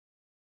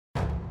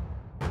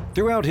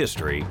Throughout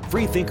history,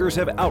 freethinkers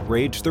have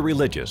outraged the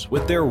religious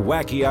with their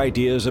wacky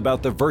ideas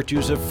about the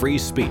virtues of free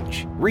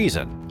speech,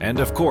 reason, and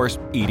of course,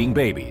 eating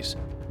babies.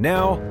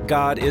 Now,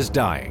 God is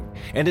dying,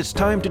 and it's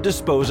time to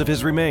dispose of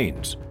his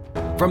remains.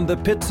 From the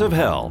pits of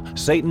hell,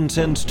 Satan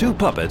sends two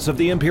puppets of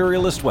the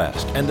imperialist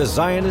West and the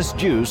Zionist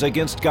Jews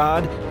against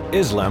God,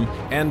 Islam,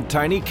 and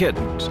tiny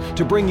kittens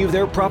to bring you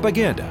their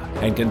propaganda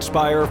and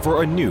conspire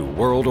for a new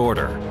world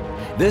order.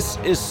 This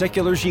is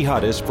Secular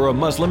Jihadists for a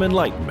Muslim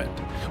Enlightenment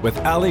with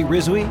Ali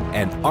Rizvi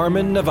and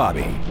Armin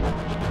Navabi.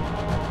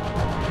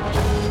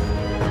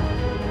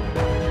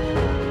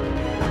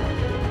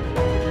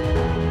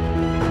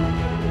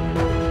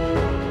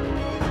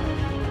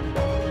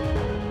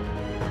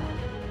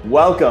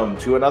 Welcome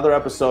to another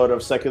episode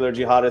of Secular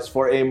Jihadists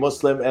for a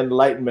Muslim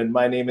Enlightenment.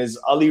 My name is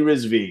Ali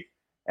Rizvi,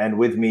 and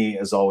with me,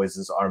 as always,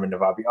 is Armin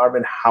Navabi.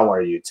 Armin, how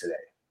are you today?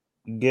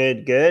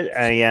 Good.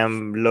 I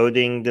am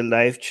loading the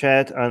live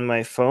chat on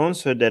my phone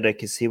so that I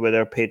can see what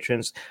our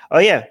patrons... Oh,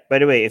 yeah. By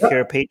the way, if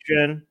you're a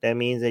patron, that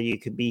means that you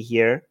could be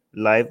here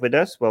live with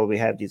us while we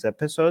have these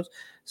episodes.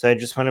 So I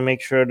just want to make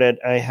sure that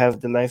I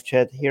have the live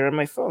chat here on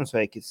my phone so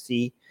I can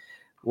see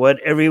what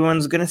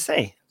everyone's going to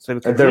say. So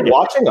they're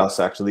watching us,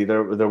 actually.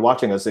 They're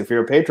watching us. If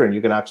you're a patron,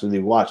 you can actually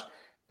watch.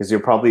 Because you're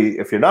probably,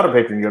 if you're not a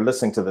patron, you're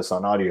listening to this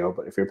on audio.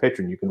 But if you're a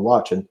patron, you can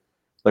watch. And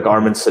like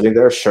Armin's sitting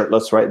there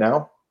shirtless right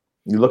now.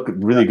 You look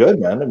really good,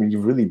 man. I mean,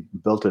 you've really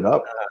built it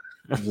up.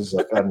 This is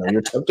like, I don't know,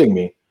 you're tempting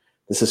me.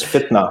 This is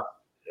fitna.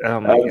 Oh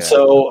my God.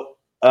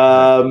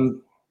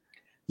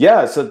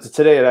 So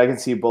today I can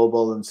see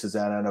Bulbul and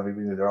Susanna and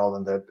everybody. They're all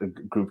in the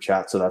group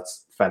chat, so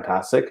that's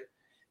fantastic.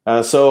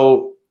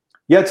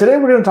 Today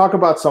we're going to talk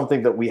about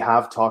something that we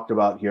have talked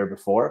about here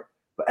before,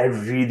 but I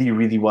really,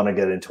 really want to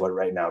get into it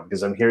right now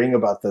because I'm hearing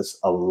about this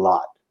a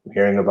lot. I'm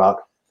hearing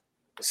about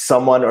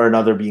someone or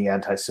another being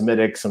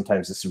anti-Semitic.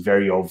 Sometimes it's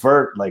very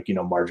overt, like,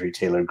 Marjorie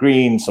Taylor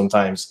Greene.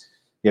 Sometimes,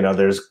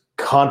 there's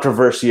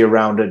controversy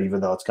around it,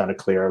 even though it's kind of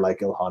clear, like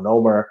Ilhan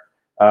Omar.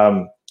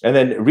 And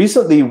then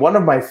recently, one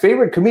of my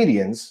favorite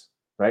comedians,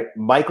 right,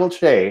 Michael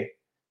Che,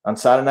 on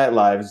Saturday Night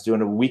Live is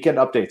doing a weekend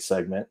update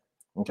segment,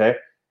 okay?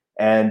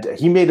 And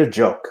he made a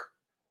joke.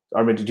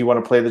 Armin, did you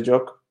want to play the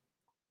joke?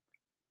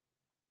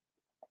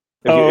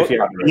 I'll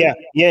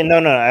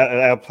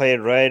play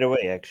it right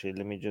away, actually.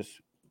 Let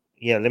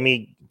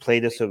me play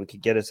this so we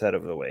can get us out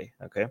of the way,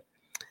 okay?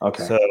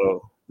 Okay.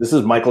 So this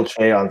is Michael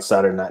Che on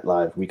Saturday Night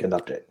Live Weekend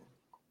Update.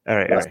 All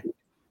right.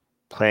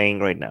 Playing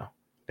right now.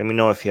 Let me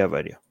know if you have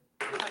audio.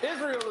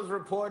 Israel is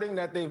reporting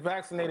that they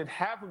vaccinated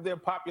half of their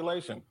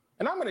population.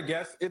 And I'm going to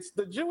guess it's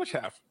the Jewish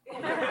half.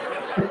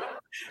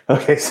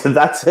 Okay, so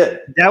that's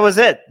it. That was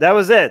it. That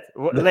was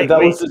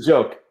the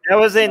joke. That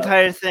was the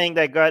entire thing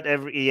that got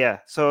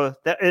So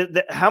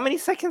how many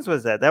seconds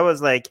was that? That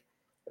was like...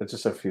 It's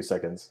just a few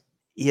seconds.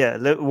 Yeah,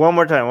 one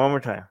more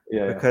time.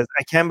 Yeah. Because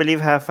I can't believe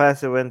how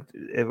fast it went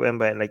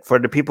by. Like, for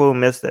the people who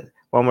missed it,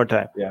 one more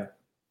time. Yeah.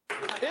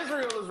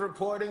 Israel is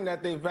reporting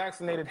that they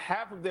vaccinated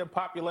half of their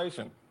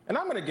population. And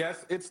I'm going to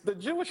guess it's the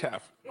Jewish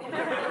half.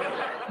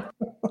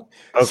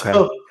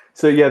 Okay.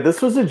 So yeah,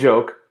 this was a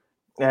joke.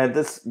 And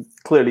this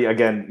clearly,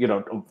 again,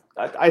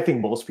 I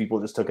think most people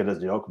just took it as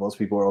a joke. Most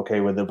people were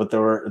okay with it. But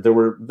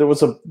there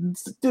was a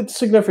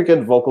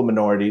significant vocal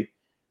minority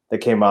that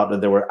came out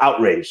and they were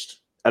outraged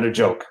at a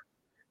joke.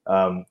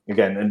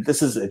 Again, and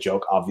this is a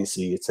joke.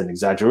 Obviously, it's an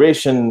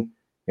exaggeration.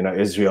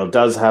 Israel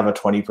does have a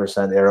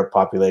 20% Arab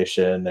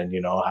population, and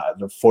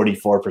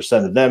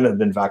 44% of them have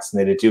been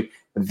vaccinated too.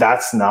 But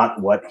that's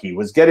not what he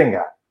was getting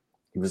at.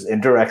 He was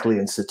indirectly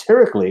and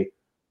satirically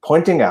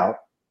pointing out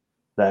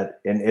that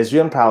in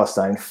Israel and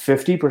Palestine,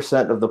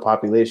 50% of the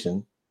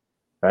population,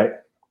 right,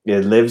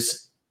 it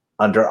lives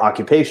under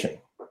occupation.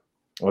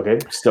 Okay,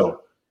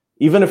 still.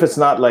 Even if it's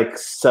not like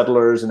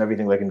settlers and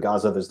everything, like in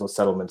Gaza, there's no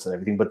settlements and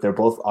everything, but they're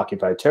both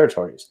occupied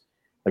territories,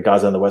 like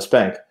Gaza and the West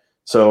Bank.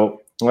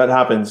 So what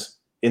happens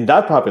in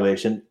that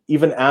population,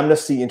 even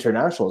Amnesty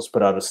International has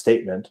put out a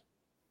statement,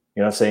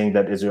 saying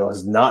that Israel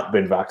has not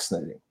been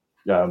vaccinating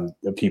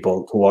the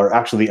people who are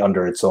actually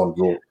under its own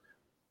rule.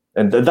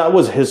 And that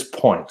was his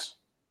point.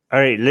 All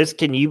right, Liz,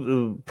 can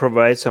you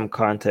provide some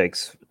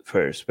context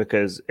first?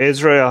 Because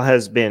Israel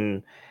has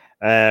been...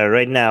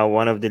 right now,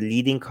 one of the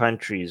leading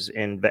countries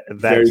in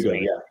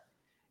vaccinating.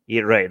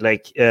 Yeah, right.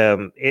 Like,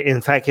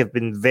 in fact, it's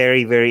been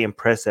very, very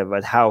impressive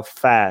at how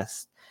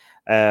fast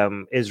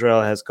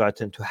Israel has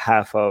gotten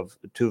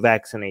to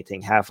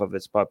vaccinating half of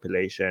its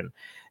population.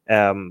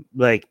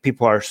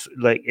 People are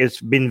like, it's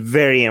been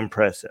very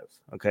impressive.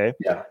 Okay.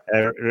 Yeah.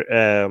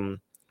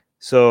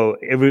 So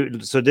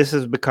this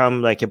has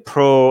become like a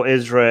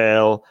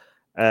pro-Israel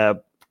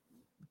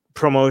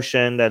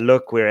promotion that,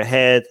 look, we're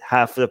ahead,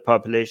 half of the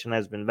population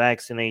has been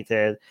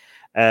vaccinated.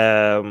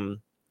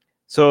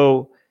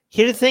 So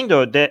here's the thing,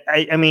 though, that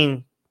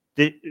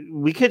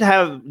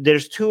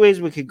there's two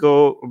ways we could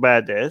go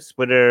about this,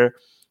 whether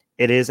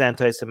it is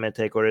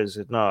anti-Semitic or is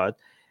it not,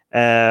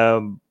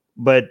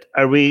 but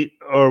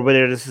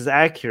whether this is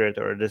accurate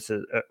or is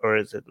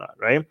it not,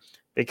 right?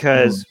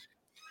 Because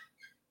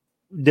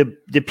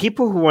the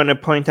people who want to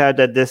point out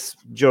that this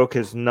joke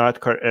is not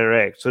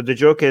correct. So the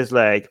joke is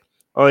like,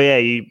 oh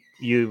yeah,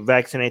 you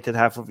vaccinated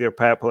half of your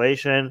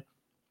population,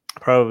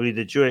 probably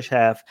the Jewish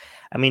half.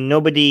 I mean,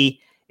 nobody.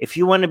 If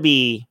you want to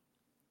be,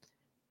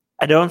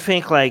 I don't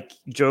think like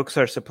jokes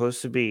are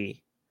supposed to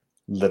be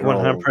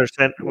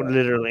 100%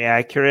 literally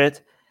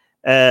accurate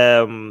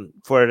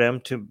for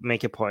them to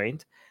make a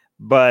point.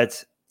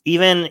 But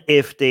even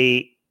if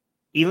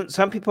even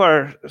some people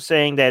are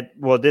saying that,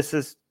 well, this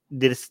is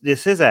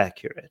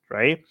accurate,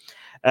 right?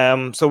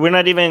 So we're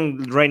not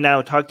even right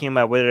now talking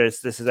about whether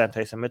this is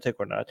anti-Semitic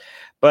or not.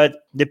 But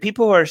the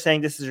people who are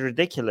saying this is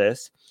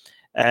ridiculous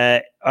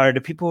are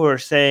the people who are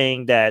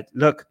saying that,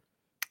 look,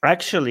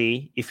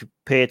 actually, if you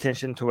pay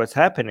attention to what's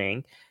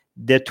happening,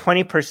 the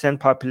 20%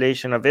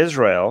 population of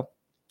Israel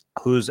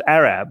who's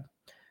Arab,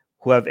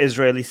 who have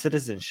Israeli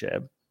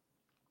citizenship,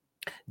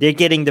 they're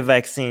getting the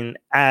vaccine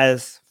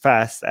as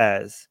fast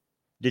as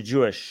the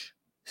Jewish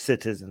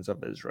citizens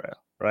of Israel,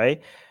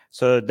 right?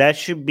 So that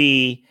should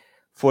be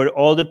for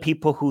all the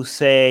people who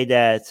say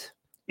that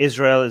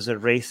Israel is a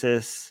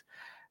racist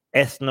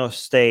ethno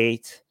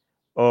state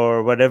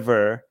or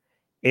whatever.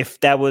 If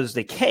that was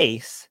the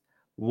case,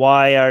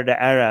 why are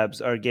the Arabs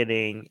are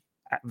getting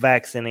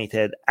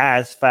vaccinated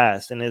as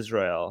fast in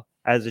Israel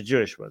as the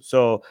Jewish ones?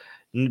 So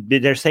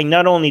they're saying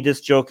not only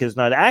this joke is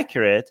not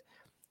accurate,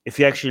 if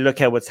you actually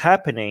look at what's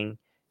happening,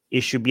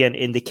 it should be an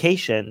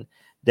indication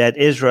that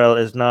Israel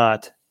is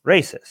not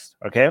racist.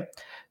 Okay.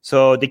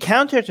 So the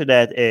counter to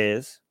that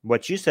is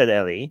what you said,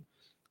 Ellie,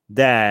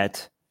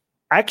 that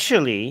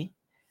actually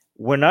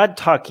we're not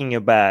talking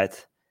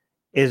about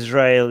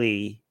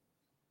Israeli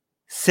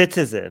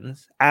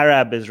citizens,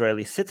 Arab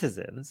Israeli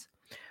citizens.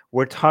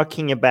 We're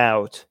talking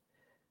about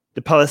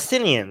the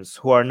Palestinians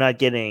who are not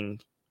getting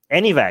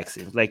any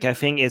vaccines. Like, I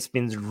think it's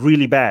been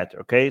really bad.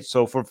 Okay.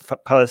 So for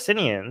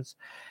Palestinians,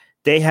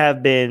 they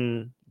have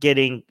been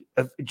getting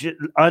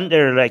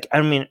under, like,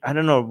 I mean, I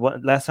don't know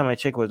what last time I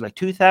checked was like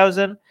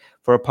 2,000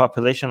 for a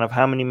population of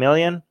how many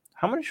million?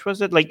 How much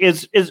was it? Like,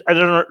 is I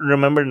don't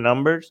remember the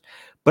numbers,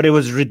 but it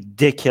was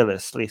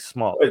ridiculously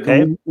small.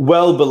 Okay,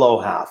 well below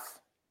half.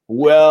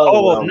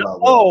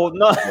 No,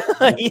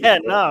 yeah,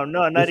 no,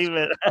 not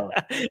even.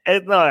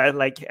 It's not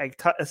like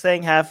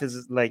saying half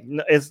is like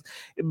it's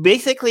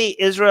basically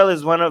Israel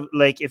is one of,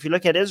 like, if you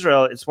look at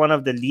Israel, it's one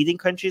of the leading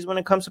countries when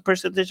it comes to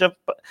percentage of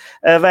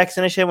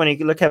vaccination. When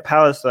you look at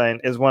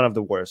Palestine, is one of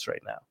the worst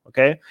right now.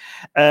 Okay,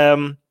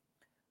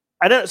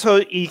 I don't. So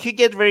you could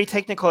get very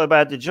technical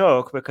about the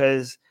joke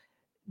because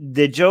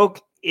the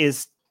joke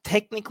is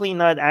technically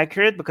not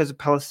accurate because the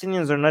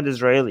Palestinians are not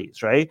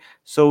Israelis, right?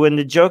 So when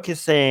the joke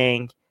is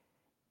saying,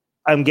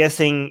 I'm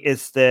guessing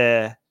it's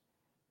the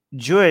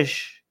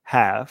Jewish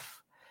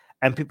half,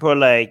 and people are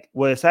like,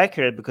 well, it's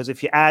accurate because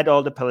if you add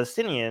all the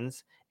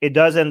Palestinians, it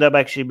does end up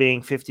actually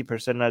being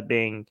 50% not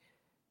being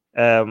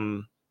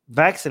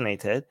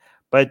vaccinated.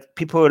 But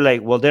people are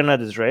like, well, they're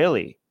not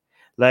Israeli.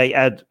 Like,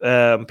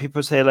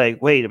 people say,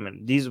 like, wait a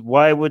minute,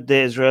 why would the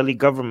Israeli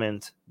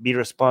government be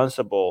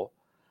responsible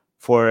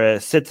for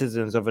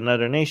citizens of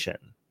another nation?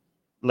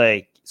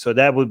 Like, so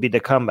that would be the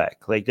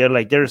comeback. Like, they're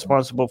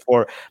responsible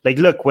for, like,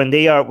 look, when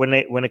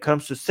it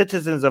comes to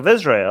citizens of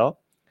Israel,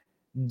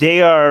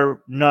 they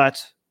are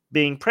not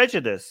being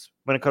prejudiced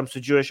when it comes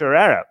to Jewish or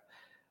Arab.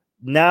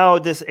 Now,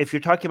 if you're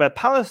talking about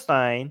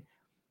Palestine,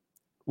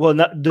 well,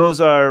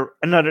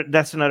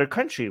 that's another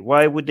country.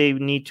 Why would they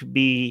need to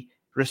be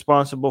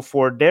responsible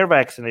for their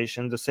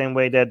vaccination the same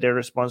way that they're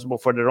responsible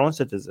for their own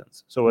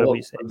citizens? So what do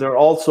we say? They're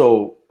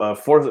also this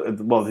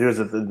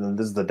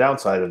is the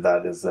downside of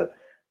that, is that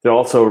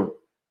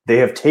they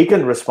have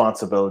taken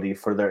responsibility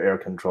for their air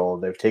control.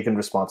 They've taken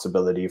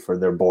responsibility for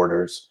their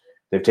borders.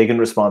 They've taken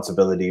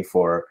responsibility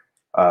for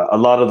a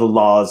lot of the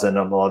laws and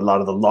a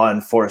lot of the law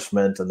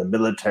enforcement and the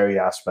military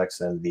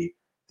aspects and the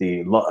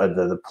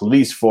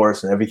police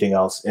force and everything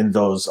else in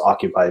those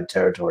occupied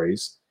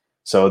territories.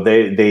 So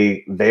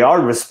they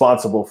are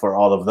responsible for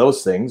all of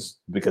those things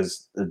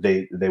because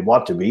they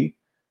want to be.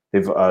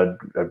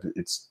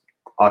 It's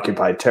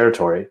occupied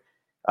territory.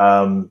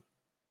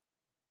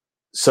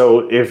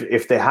 So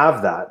if they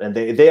have that and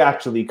they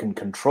actually can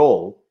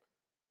control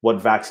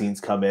what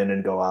vaccines come in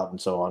and go out and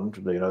so on,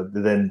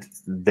 then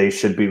they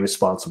should be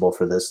responsible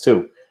for this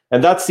too.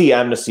 And that's the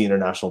Amnesty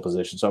International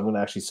position. So I'm going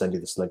to actually send you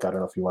this link. I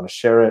don't know if you want to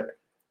share it,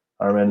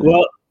 Armin.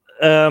 Well,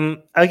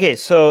 okay.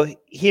 So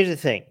here's the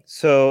thing.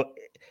 So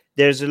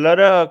there's a lot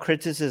of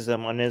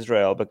criticism on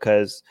Israel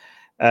because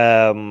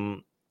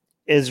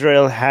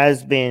Israel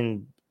has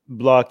been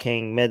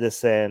blocking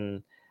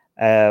medicine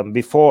even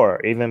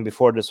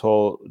before this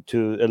whole,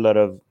 to a lot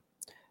of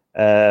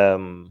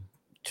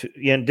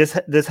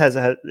this has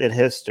a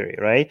history,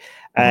 right?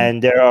 Mm-hmm.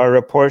 And there are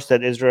reports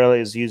that Israel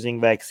is using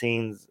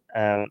vaccines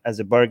as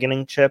a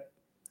bargaining chip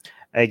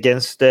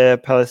against the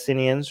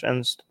Palestinians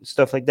and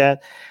stuff like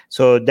that.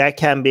 So that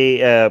can be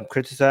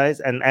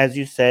criticized. And as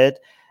you said,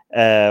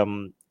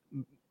 if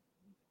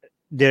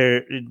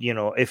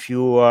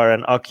you are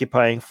an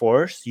occupying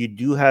force, you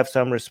do have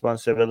some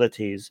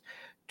responsibilities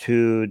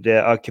to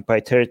the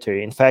occupied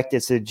territory. In fact,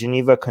 it's a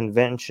Geneva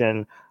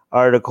Convention,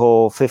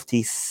 Article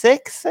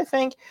 56, I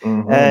think,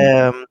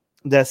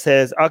 that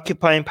says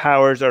occupying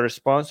powers are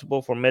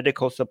responsible for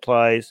medical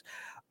supplies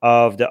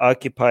of the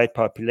occupied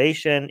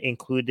population,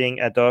 including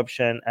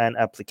adoption and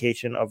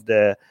application of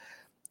the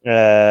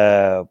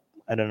I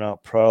don't know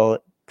how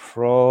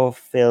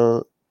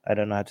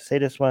to say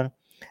this one,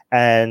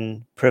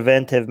 and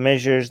preventive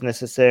measures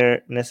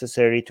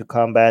necessary to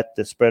combat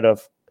the spread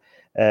of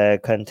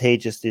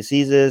contagious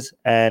diseases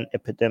and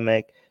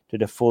epidemic to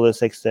the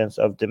fullest extent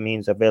of the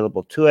means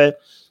available to it.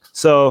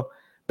 So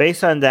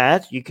based on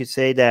that, you could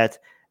say that,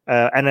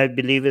 and I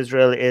believe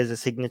Israel is a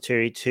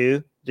signatory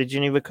to the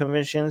Geneva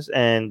Conventions,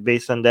 and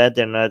based on that,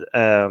 they're not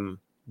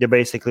they're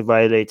basically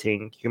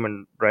violating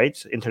human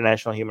rights,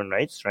 international human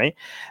rights, right?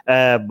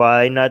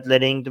 By not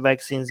letting the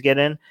vaccines get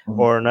in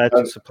or not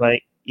supplying.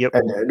 Yep.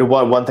 And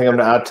one thing I'm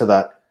going to add to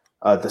that,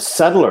 the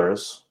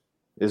settlers,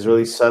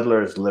 Israeli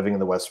settlers living in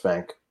the West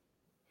Bank,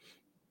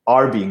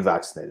 are being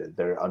vaccinated.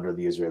 They're under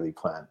the Israeli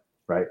plan,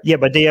 right? Yeah,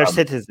 but they are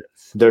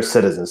citizens. They're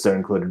citizens. They're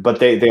included, but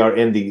they are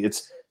in the.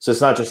 So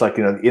it's not just like,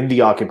 within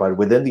the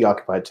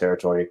occupied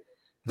territory.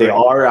 They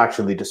are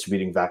actually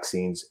distributing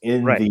vaccines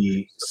in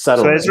the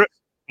settlement. So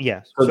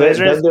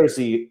then there's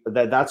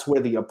that's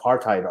where the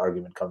apartheid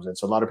argument comes in.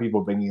 So a lot of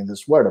people are bringing in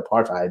this word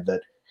apartheid,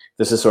 that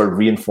this is sort of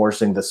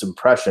reinforcing this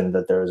impression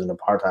that there is an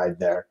apartheid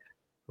there.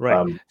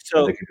 Right.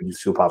 So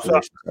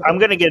I'm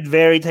going to get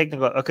very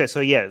technical. Okay. So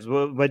yes,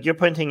 what you're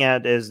pointing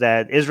out is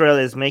that Israel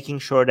is making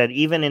sure that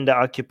even in the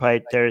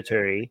occupied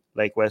territory,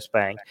 like West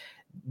Bank,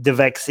 the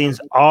vaccines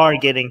are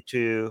getting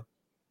to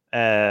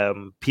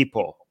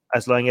people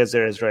as long as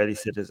they're Israeli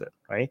citizen,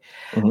 right?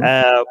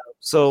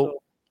 So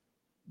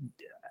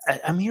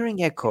I'm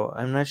hearing echo.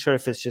 I'm not sure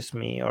if it's just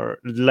me or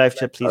live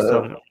chat. Please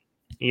tell me.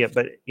 Yeah,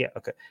 but yeah,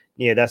 okay.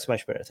 Yeah, that's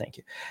much better. Thank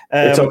you.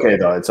 It's okay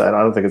though. I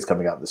don't think it's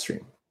coming out in the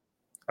stream.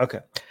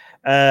 Okay.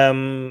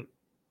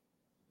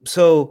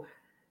 So,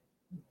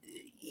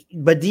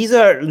 but these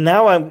are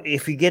now,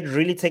 if you get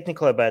really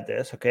technical about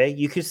this, okay,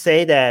 you could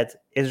say that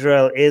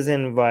Israel is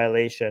in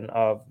violation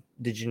of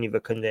the Geneva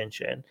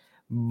Convention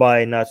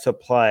by not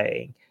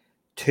supplying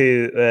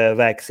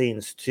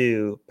vaccines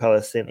to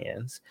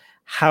Palestinians.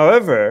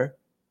 However,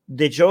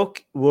 the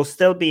joke will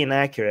still be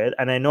inaccurate.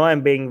 And I know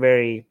I'm being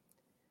very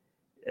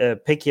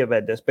picky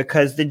about this,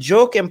 because the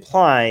joke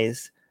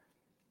implies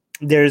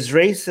there's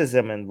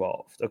racism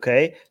involved,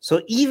 okay?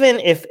 So even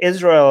if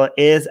Israel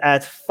is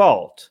at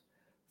fault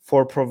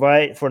for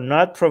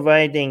not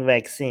providing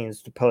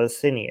vaccines to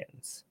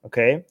Palestinians,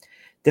 okay,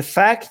 the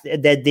fact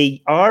that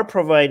they are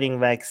providing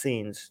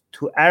vaccines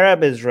to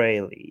Arab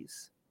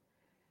Israelis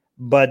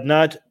but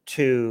not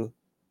to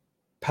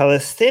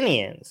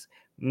Palestinians,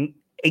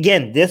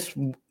 again, this,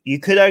 you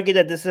could argue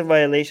that this is a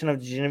violation of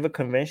the Geneva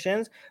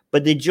Conventions,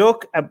 but the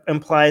joke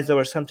implies there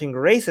was something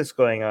racist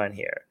going on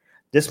here.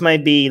 This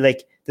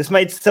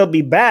might still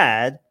be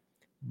bad,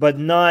 but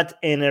not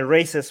in a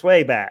racist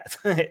way bad.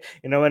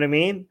 You know what I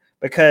mean?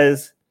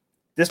 Because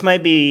this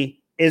might be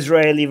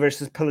Israeli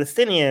versus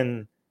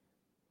Palestinian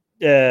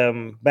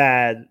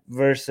bad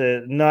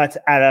versus not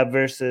Arab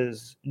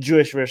versus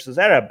Jewish versus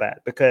Arab bad.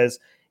 Because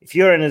if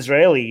you're an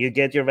Israeli, you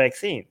get your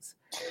vaccines.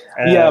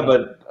 Yeah,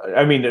 but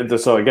I mean,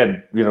 so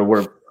again,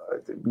 we're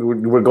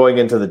going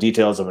into the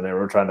details of it, and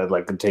we're trying to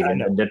take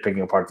and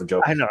nitpicking apart the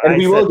joke. I know, and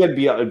we will get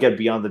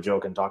beyond the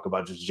joke and talk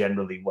about just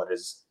generally what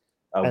is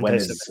when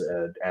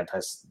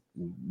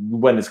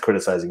is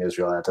criticizing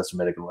Israel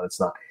anti-Semitic and when it's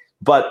not.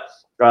 But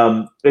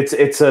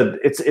it's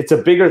a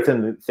bigger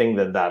thing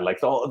than that.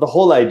 Like the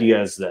whole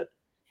idea is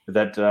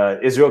that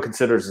Israel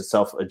considers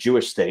itself a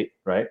Jewish state,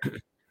 right?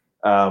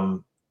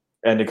 And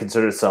it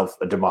considers itself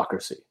a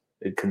democracy.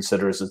 It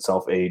considers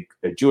itself a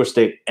Jewish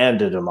state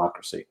and a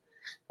democracy.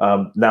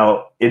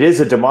 Now, it is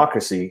a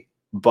democracy,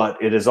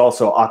 but it is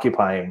also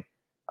occupying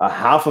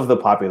half of the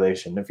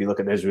population. If you look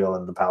at Israel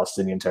and the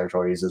Palestinian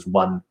territories as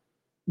one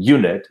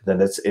unit,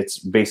 then it's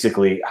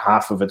basically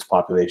half of its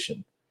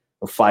population,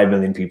 of 5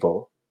 million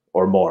people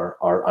or more,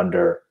 are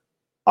under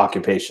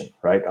occupation,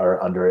 right? Are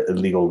under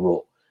illegal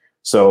rule.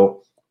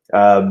 So,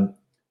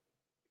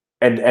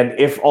 and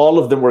if all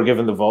of them were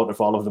given the vote,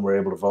 if all of them were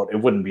able to vote, it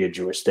wouldn't be a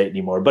Jewish state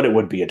anymore, but it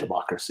would be a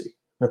democracy.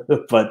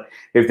 But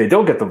if they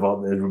don't get the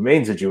vote, it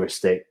remains a Jewish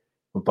state,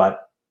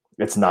 but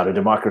it's not a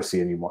democracy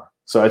anymore.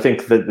 So I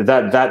think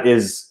that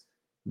is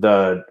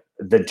the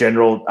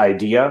general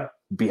idea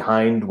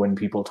behind when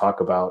people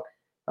talk about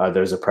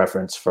there's a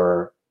preference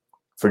for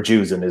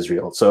Jews in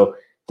Israel. So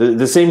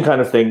the same kind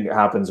of thing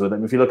happens with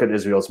them. If you look at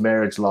Israel's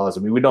marriage laws,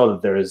 I mean, we know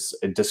that there is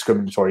a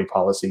discriminatory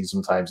policy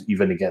sometimes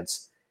even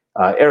against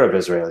Arab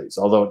Israelis,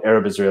 although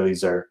Arab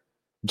Israelis are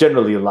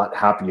generally a lot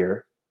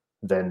happier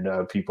than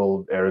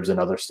Arabs in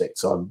other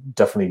states. So I'll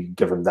definitely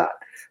give them that.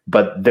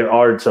 But there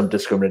are some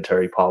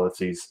discriminatory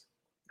policies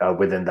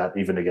within that,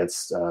 even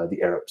against the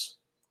Arabs.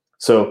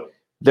 So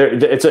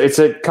it's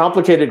a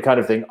complicated kind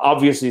of thing.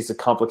 Obviously, it's a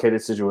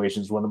complicated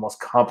situation. It's one of the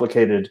most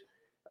complicated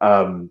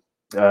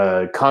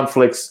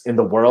conflicts in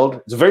the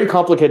world. It's a very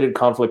complicated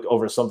conflict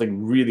over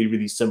something really,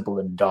 really simple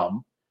and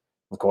dumb.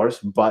 of course,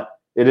 but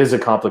it is a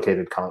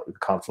complicated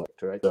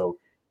conflict, right? So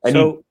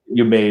any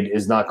you made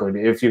is not going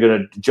to, if you're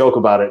going to joke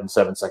about it in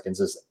 7 seconds,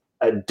 is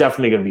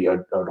definitely going to be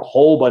a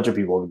whole bunch of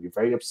people who will be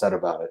very upset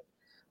about it.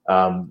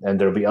 And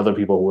there'll be other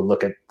people who will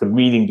look at the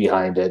meaning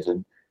behind it,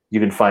 and you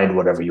can find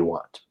whatever you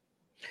want.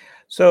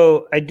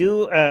 So I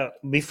do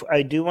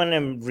want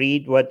to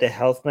read what the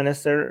health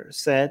minister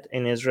said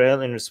in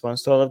Israel in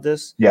response to all of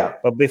this. Yeah.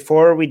 But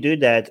before we do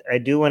that, I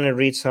do want to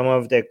read some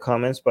of the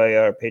comments by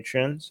our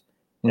patrons.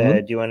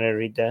 Do you want to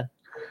read that?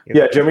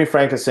 Yeah, Jeremy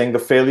Frank is saying the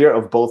failure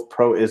of both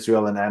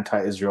pro-Israel and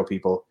anti-Israel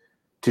people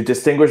to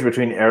distinguish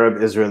between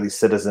Arab Israeli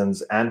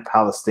citizens and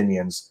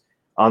Palestinians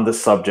on the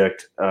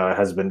subject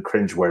has been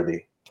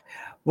cringeworthy.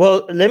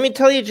 Well, let me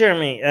tell you,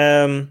 Jeremy,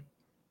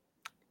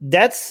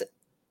 that's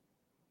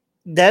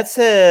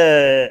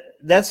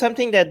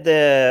something that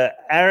the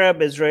Arab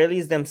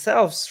Israelis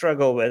themselves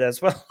struggle with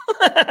as well.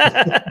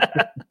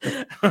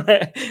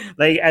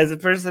 Like, as a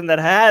person that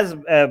has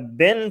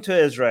been to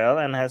Israel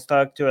and has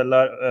talked to a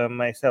lot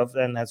myself,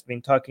 and has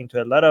been talking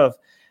to a lot of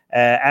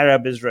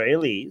Arab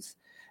Israelis,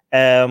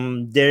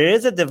 there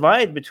is a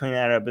divide between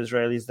Arab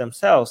Israelis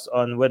themselves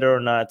on whether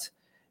or not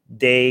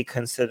they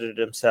consider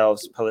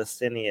themselves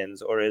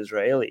Palestinians or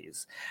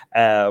Israelis,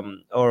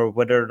 or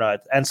whether or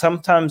not. And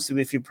sometimes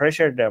if you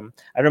pressure them,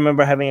 I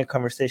remember having a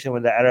conversation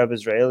with the Arab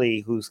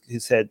Israeli who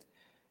said,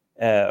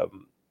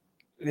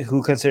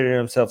 who considered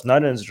himself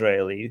not an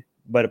Israeli,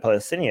 but a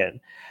Palestinian.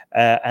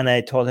 And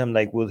I told him,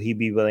 like, will he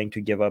be willing to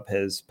give up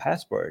his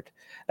passport,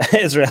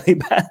 Israeli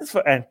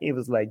passport? And he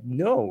was like,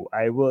 no,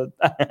 I would.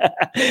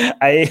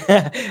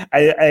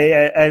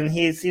 And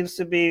he seems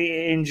to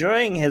be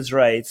enjoying his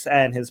rights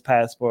and his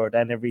passport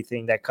and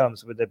everything that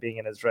comes with it being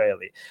an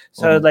Israeli.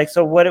 So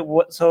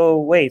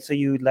so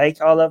you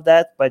like all of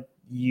that, but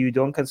you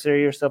don't consider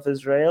yourself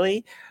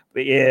Israeli?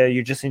 But yeah,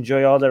 you just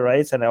enjoy all the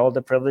rights and all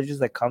the privileges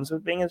that comes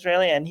with being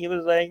Israeli. And he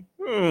was like,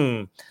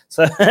 I'm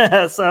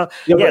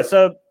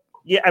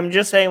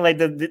just saying, like,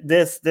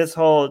 this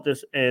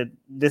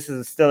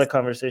is still a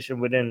conversation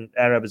within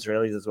Arab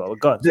Israelis as well.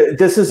 Go on.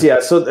 This is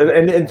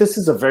and this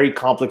is a very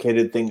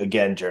complicated thing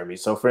again, Jeremy.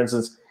 So, for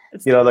instance,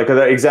 like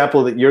the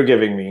example that you're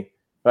giving me,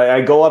 right?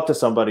 I go up to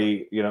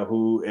somebody,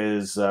 who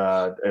is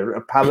a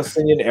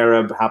Palestinian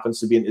Arab, happens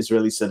to be an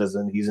Israeli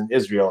citizen. He's in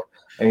Israel,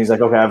 and he's like,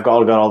 okay, I've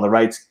got all the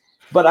rights.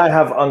 But I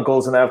have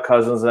uncles and I have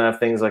cousins and I have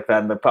things like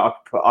that in the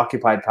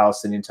occupied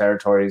Palestinian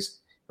territories,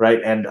 right?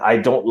 And I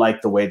don't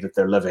like the way that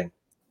they're living.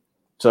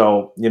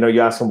 So, you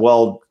ask them,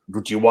 well,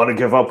 would you want to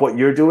give up what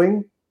you're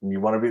doing?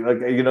 You want to be like,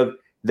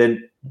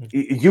 then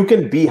you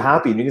can be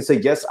happy and you can say,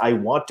 yes, I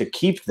want to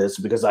keep this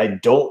because I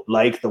don't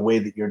like the way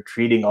that you're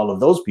treating all of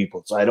those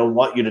people. So I don't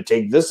want you to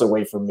take this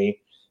away from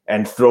me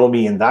and throw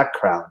me in that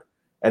crowd.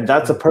 And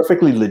that's a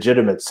perfectly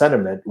legitimate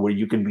sentiment where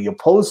you can be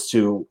opposed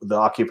to the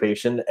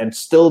occupation and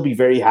still be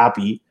very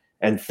happy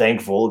and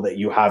thankful that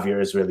you have your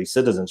Israeli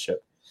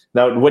citizenship.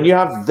 Now, when you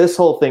have this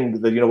whole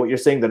thing, that what you're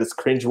saying, that it's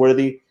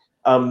cringeworthy,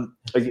 I wouldn't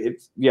say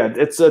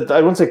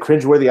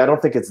cringeworthy. I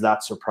don't think it's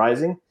that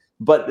surprising.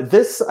 But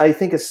this, I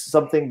think, is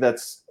something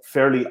that's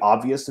fairly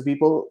obvious to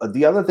people.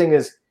 The other thing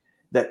is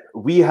that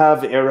we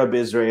have Arab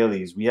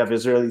Israelis. We have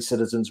Israeli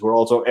citizens who are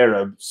also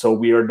Arab, so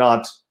we are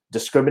not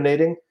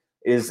discriminating.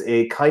 Is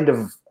a kind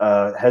of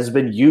has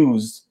been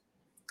used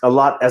a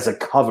lot as a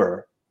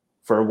cover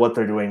for what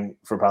they're doing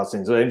for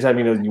Palestinians. So anytime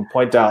you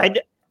point out,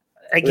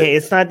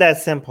 it's not that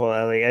simple,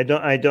 Ali. I'm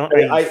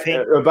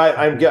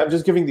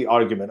just giving the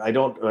argument. I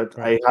don't.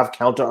 I have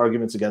counter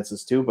arguments against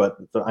this too, but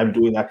I'm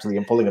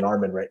pulling an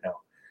arm in right now.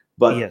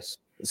 But yes.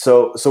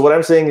 So what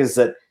I'm saying is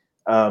that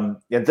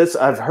this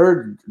I've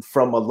heard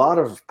from a lot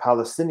of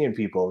Palestinian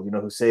people,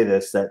 who say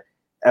this, that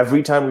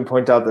every time we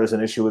point out there's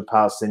an issue with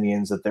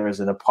Palestinians, that there is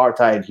an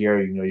apartheid here,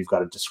 you've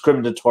got a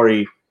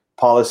discriminatory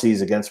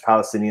policies against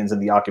Palestinians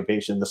and the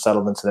occupation, the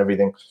settlements and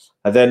everything.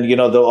 And then,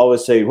 they'll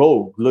always say,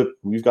 oh, look,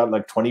 we've got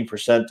like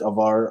 20% of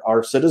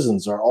our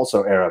citizens are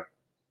also Arab,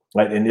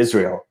 right, in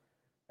Israel.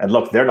 And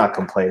look, they're not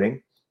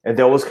complaining. And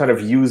they always kind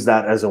of use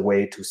that as a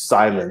way to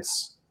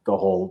silence the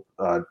whole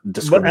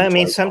discriminatory. But I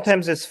mean,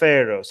 sometimes it's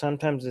fair, though.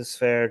 Sometimes it's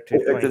fair to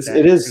point that.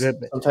 It is.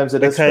 Sometimes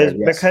it is fair,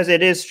 yes. Because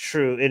it is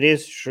true. It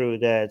is true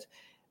that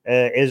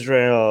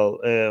Israel,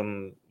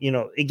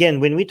 again,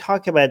 when we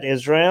talk about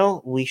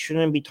Israel, we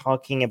shouldn't be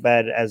talking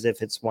about it as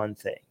if it's one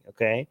thing,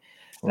 okay?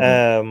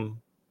 Mm-hmm.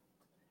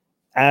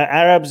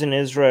 Arabs in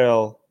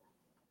Israel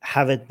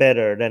have it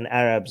better than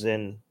Arabs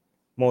in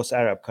most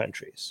Arab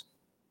countries.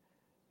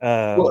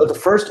 Well, the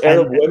first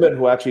Arab women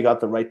who actually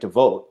got the right to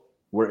vote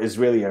were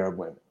Israeli Arab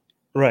women.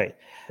 Right.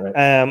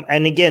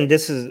 And again,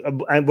 this is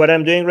what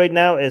I'm doing right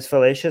now is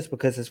fallacious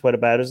because it's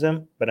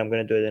whataboutism, but I'm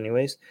going to do it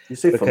anyways. You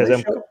say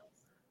fallacious?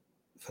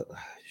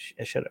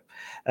 Shut up.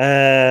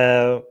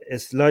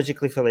 It's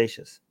logically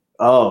fallacious.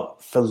 Oh,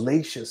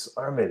 fallacious,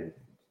 Armin.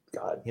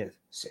 God. Yes.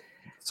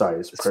 Sorry,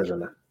 it's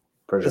Persian.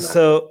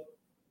 So,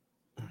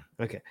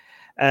 okay.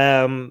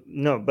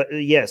 No, but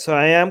yeah. So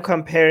I am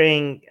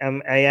comparing.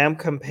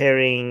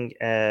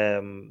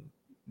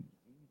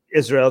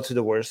 Israel to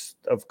the worst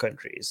of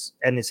countries,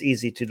 and it's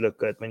easy to look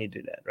good when you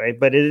do that, right?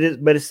 But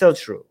it's still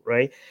true,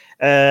 right?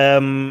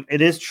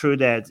 It is true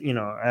that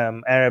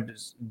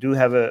Arabs do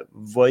have a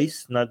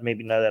voice,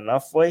 maybe not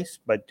enough voice,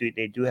 but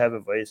they do have a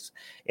voice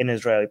in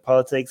Israeli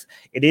politics.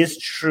 It is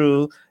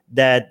true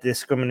that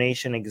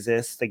discrimination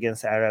exists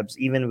against Arabs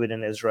even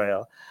within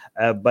Israel,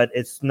 but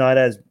it's not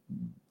as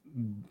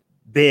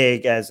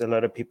big as a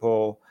lot of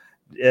people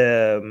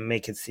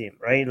make it seem,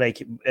 right?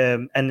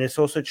 And it's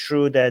also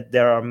true that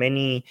there are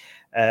many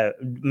a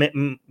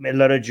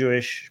lot of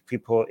Jewish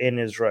people in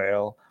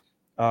Israel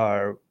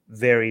are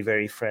very,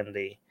 very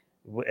friendly,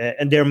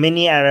 and there are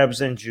many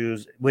Arabs and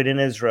Jews within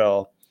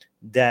Israel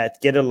that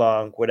get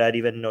along without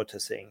even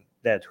noticing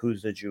that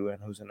who's a Jew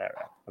and who's an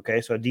Arab. Okay,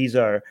 so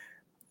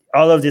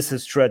all of this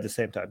is true at the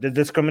same time. The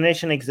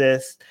discrimination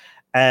exists,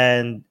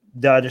 and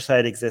the other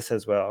side exists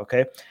as well.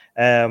 Okay,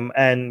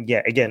 and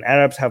yeah, again,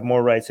 Arabs have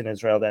more rights in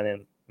Israel than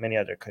in many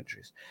other Arab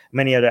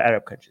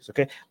countries.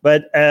 Okay,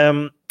 but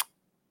I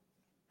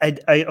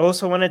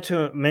also wanted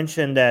to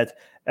mention that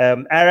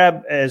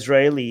Arab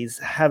Israelis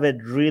have it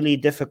really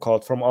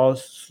difficult from all.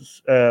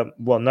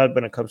 Not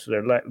when it comes to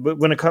their life, but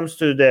when it comes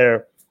to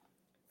their.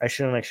 I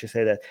shouldn't actually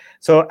say that.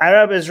 So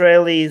Arab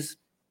Israelis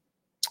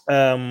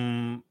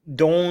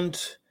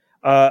don't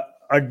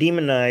are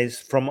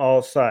demonized from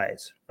all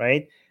sides,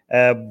 right?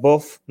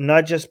 Both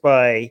not just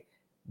by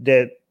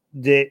the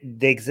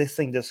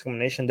existing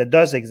discrimination that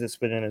does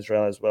exist within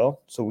Israel as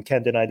well. So we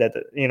can't deny that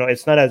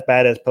it's not as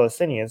bad as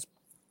Palestinians,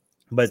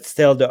 but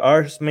still there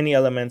are many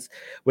elements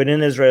within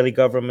the Israeli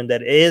government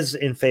that is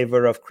in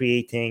favor of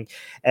creating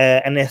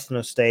an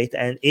ethno state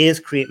and is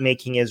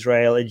making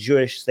Israel a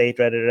Jewish state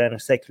rather than a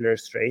secular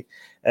state.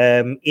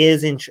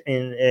 Is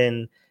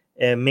in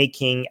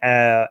making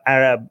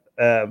Arab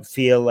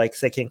feel like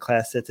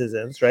second-class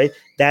citizens, right?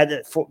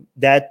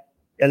 That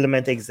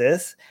element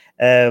exists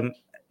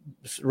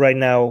right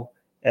now,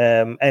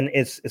 and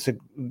it's a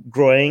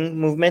growing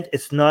movement.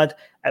 It's not.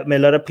 I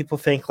mean, a lot of people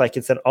think like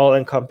it's an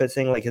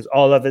all-encompassing, like it's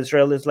all of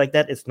Israel is like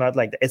that. It's not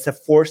like that. It's a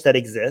force that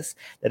exists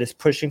that is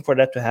pushing for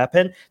that to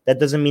happen. That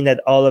doesn't mean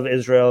that all of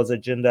Israel's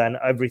agenda and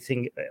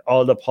everything,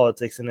 all the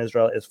politics in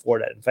Israel is for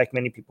that. In fact,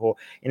 many people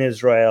in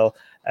Israel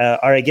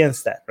are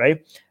against that,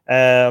 right?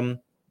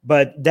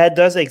 But that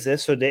does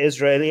exist. So the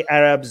Israeli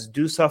Arabs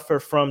do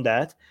suffer from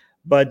that,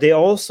 but they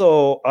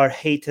also are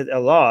hated a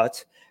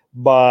lot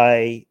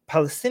by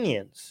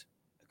Palestinians.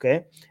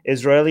 Okay,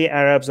 Israeli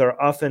Arabs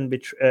are often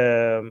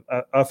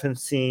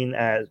seen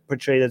as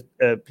portrayed as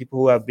people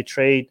who have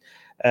betrayed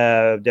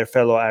their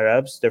fellow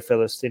Arabs, their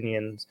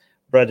Palestinians,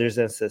 brothers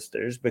and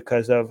sisters,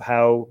 because of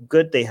how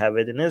good they have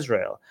it in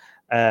Israel.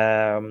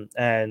 And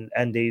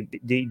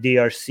they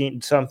are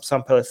seen. Some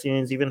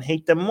Palestinians even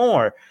hate them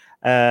more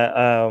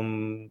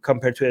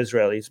compared to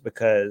Israelis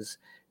because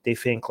they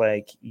think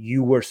like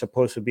you were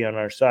supposed to be on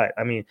our side.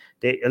 I mean,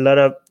 a lot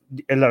of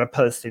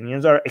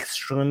Palestinians are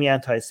extremely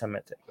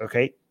anti-Semitic.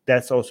 Okay,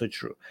 that's also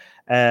true.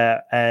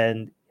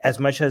 And as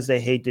much as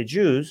they hate the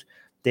Jews,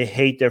 they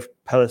hate their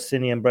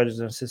Palestinian brothers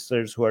and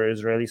sisters who are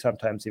Israeli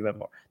sometimes even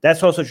more.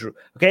 That's also true.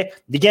 Okay,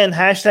 again,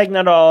 hashtag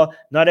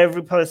not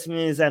every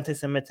Palestinian is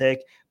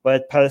anti-Semitic,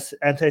 but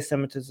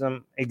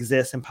anti-Semitism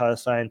exists in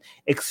Palestine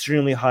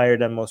extremely higher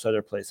than most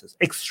other places.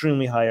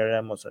 Extremely higher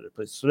than most other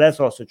places. So that's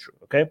also true.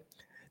 Okay.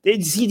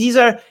 See, these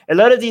are a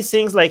lot of these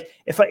things. Like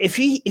if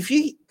you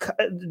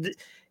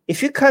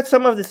cut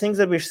some of the things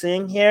that we're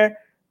seeing here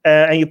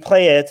and you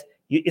play it,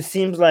 it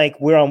seems like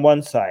we're on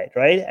one side,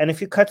 right? And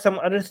if you cut some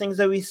other things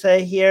that we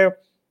say here,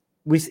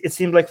 it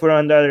seems like we're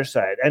on the other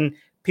side, and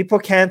people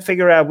can't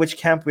figure out which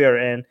camp we are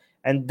in,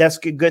 and that's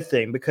a good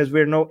thing because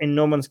we're in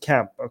no one's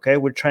camp. Okay,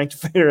 we're trying to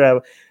figure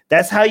out.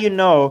 That's how you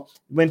know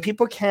when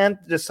people can't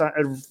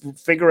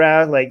figure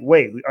out. Like,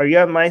 wait, are you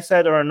on my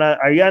side or not?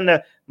 Are you on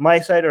my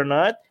side or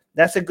not?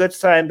 That's a good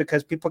sign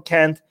because people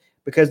can't,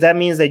 because that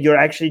means that you're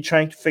actually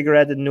trying to figure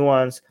out the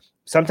nuance.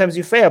 Sometimes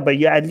you fail, but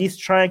you're at least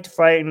trying to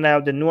find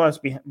out the nuance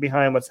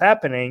behind what's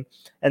happening.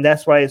 And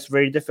that's why it's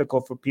very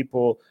difficult for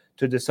people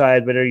to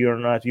decide whether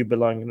you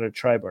belong in a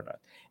tribe or not.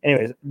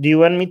 Anyways, do you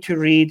want me to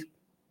read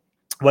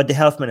what the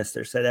health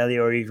minister said, Ali,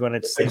 or you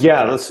wanted to say?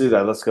 Yeah, let's do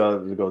that. Let's go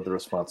with the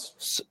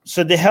response.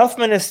 So the health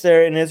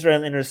minister in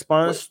Israel, in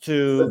response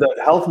to... The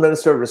health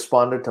minister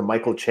responded to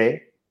Michael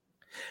Che?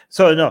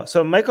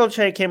 So Michael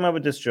Che came up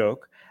with this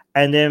joke,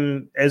 and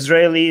then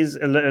Israelis,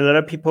 a lot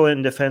of people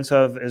in defense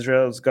of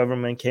Israel's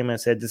government came and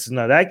said, this is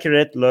not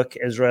accurate. Look,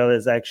 Israel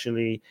is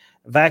actually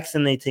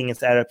vaccinating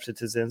its Arab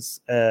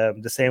citizens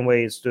the same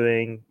way it's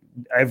doing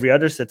every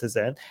other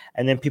citizen.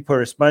 And then people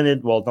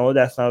responded, well, no,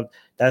 that's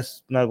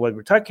not what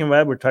we're talking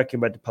about. We're talking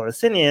about the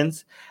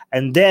Palestinians.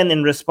 And then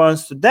in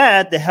response to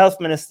that, the health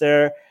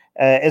minister,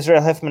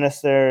 Israel health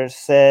minister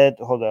said,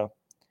 hold on.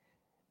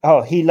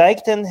 Oh, he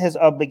likened his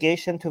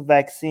obligation to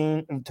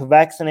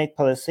vaccinate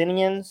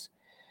Palestinians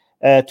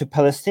to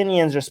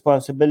Palestinians'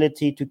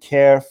 responsibility to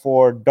care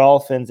for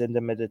dolphins in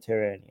the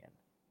Mediterranean.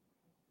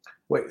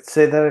 Wait,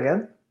 say that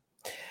again?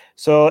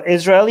 So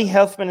Israeli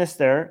health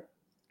minister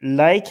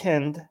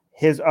likened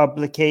his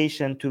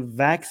obligation to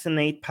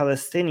vaccinate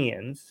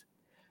Palestinians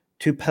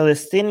to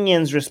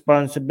Palestinians'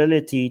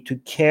 responsibility to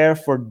care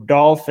for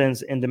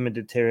dolphins in the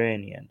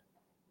Mediterranean.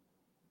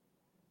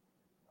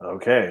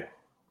 Okay.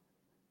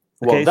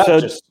 Well,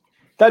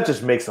 that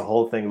just makes the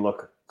whole thing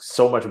look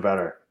so much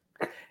better.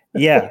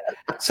 Yeah.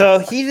 So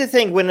here's the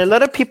thing: when a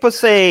lot of people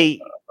say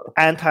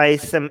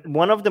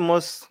one of the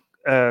most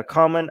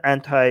common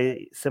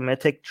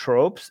anti-Semitic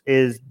tropes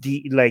is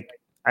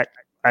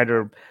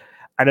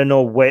I don't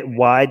know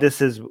why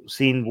this is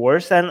seen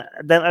worse than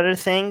other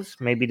things.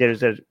 Maybe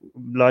there's a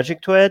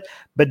logic to it,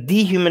 but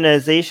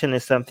dehumanization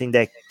is something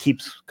that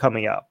keeps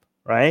coming up,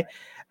 right?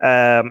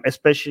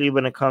 Especially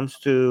when it comes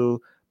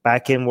to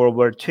back in World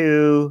War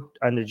II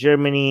under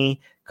Germany,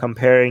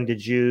 comparing the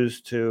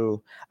Jews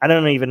to, I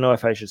don't even know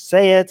if I should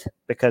say it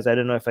because I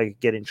don't know if I could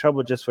get in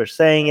trouble just for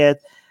saying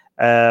it.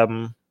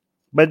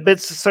 But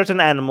it's certain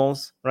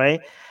animals,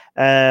 right?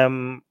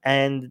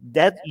 And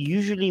that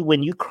usually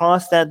when you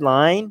cross that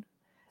line,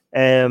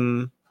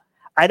 I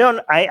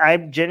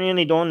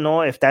genuinely don't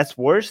know if that's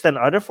worse than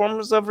other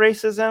forms of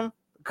racism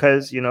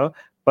because,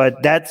 but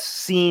that's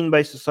seen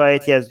by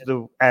society as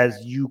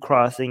you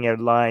crossing a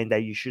line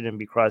that you shouldn't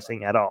be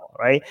crossing at all,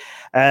 right?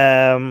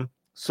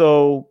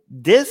 So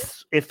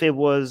this, if it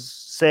was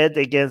said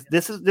against,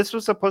 this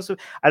was supposed to,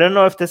 I don't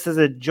know if this is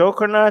a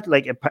joke or not.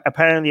 Like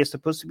apparently it's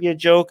supposed to be a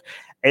joke,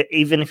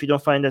 even if you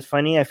don't find it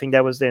funny. I think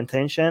that was the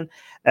intention.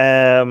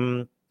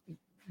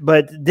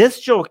 But this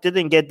joke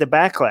didn't get the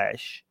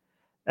backlash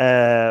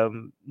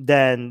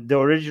than the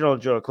original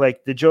joke,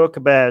 like the joke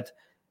about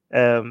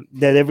that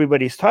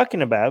everybody's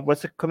talking about.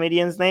 What's the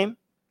comedian's name?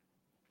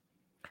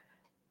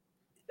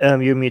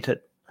 You're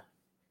muted.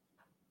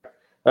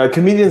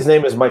 Comedian's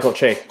name is Michael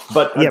Che,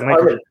 but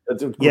Michael.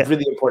 It's a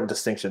really important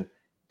distinction.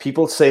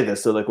 People say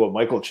this, they're like, well,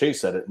 Michael Che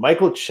said it.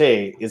 Michael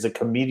Che is a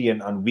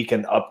comedian on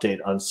Weekend Update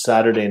on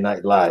Saturday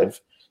Night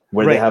Live,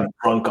 where they have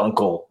Drunk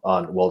Uncle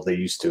on. Well, they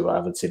used to. I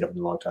haven't seen him in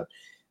a long time.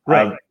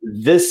 Right.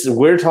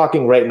 We're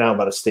talking right now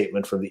about a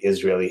statement from the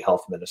Israeli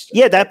health minister.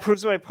 Yeah, that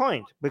proves my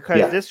point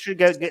because this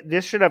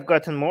should have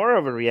gotten more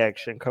of a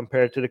reaction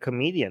compared to the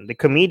comedian. The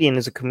comedian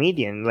is a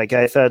comedian.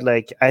 I thought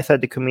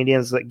the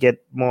comedians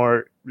get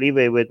more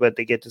leeway with what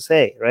they get to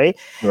say, right?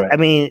 I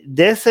mean,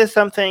 this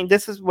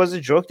was a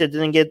joke that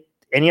didn't get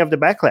any of the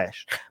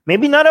backlash.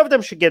 Maybe none of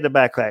them should get the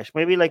backlash.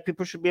 Maybe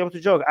people should be able to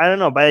joke. I don't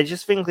know, but I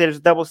just think there's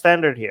a double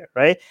standard here,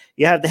 right?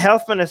 You have the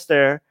health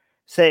minister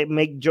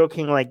make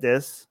joking like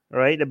this,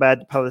 right, about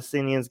the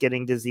Palestinians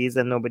getting disease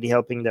and nobody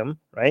helping them,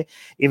 right?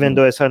 Even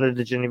though it's under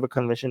the Geneva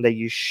Convention that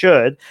you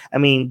should. I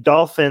mean,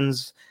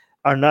 dolphins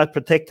are not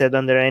protected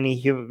under any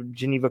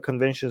Geneva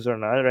Conventions or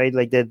not, right?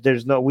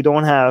 That's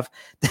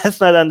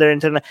not under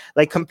internet.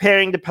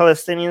 Comparing the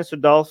Palestinians to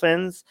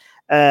dolphins,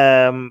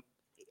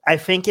 I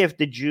think if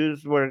the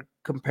Jews were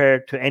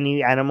compared to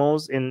any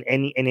animals in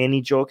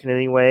any joke in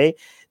any way,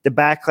 the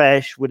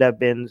backlash would have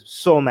been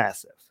so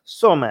massive,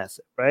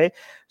 right?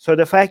 So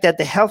the fact that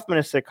the health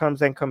minister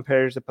comes and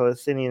compares the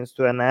Palestinians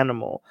to an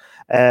animal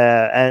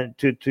and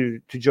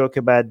to joke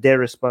about their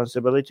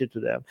responsibility to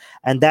them,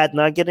 and that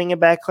not getting a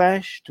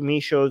backlash, to me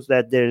shows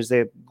that there's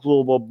a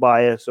global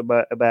bias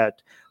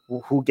about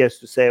who gets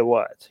to say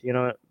what,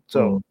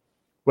 So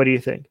what do you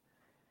think?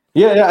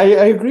 Yeah,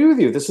 I agree with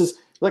you. This is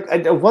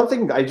one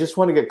thing I just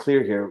want to get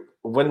clear here.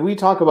 When we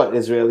talk about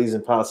Israelis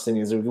and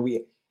Palestinians,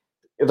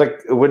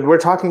 when we're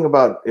talking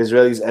about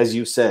Israelis, as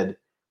you said,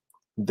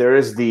 there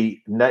is the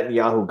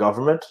Netanyahu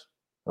government,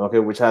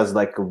 which has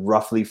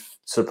roughly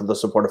the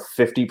support of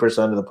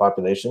 50% of the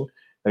population.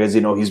 As you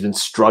know, he's been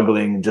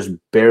struggling, just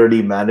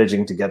barely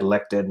managing to get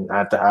elected and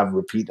had to have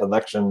repeat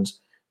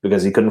elections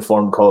because he couldn't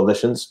form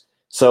coalitions.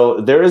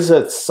 So there is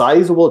a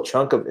sizable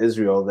chunk of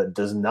Israel that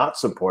does not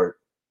support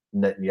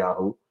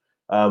Netanyahu.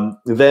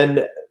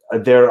 Then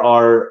there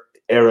are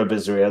Arab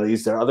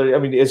Israelis. There are other. I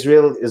mean,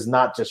 Israel is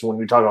not just, when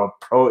we talk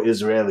about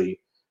pro-Israeli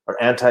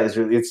or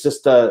anti-Israeli. It's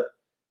just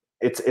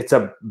it's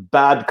a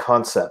bad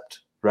concept,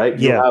 right?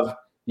 Yeah.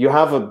 You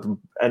have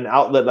an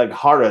outlet like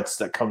Haaretz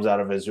that comes out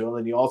of Israel,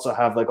 and you also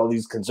have all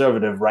these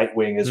conservative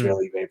right-wing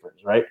Israeli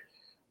papers, right?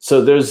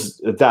 So there's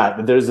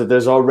that.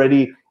 There's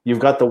already, you've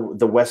got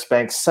the West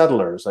Bank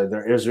settlers,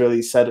 they're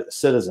Israeli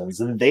citizens,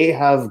 and they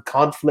have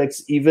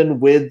conflicts even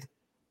with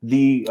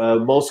the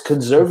most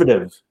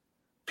conservative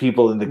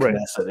people in the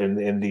Knesset,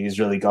 in the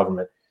Israeli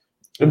government.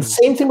 And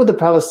same thing with the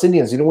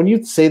Palestinians. When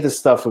you say this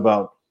stuff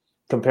about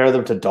compare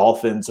them to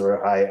dolphins,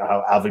 or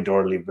how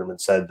Avigdor Lieberman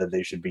said that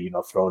they should be,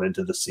 thrown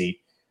into the sea.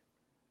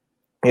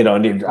 And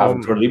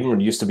Avigdor Lieberman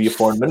used to be a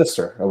foreign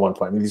minister at one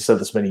point. I mean, he said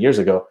this many years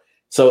ago.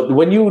 So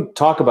when you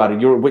talk about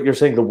it, what you're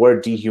saying, the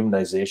word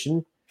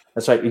dehumanization.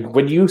 That's right.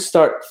 When you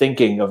start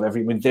thinking of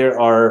there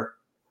are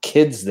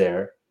kids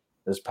there.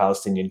 There's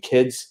Palestinian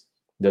kids.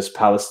 There's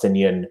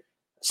Palestinian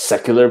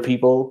secular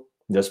people.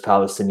 There's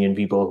Palestinian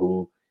people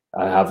who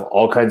have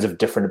all kinds of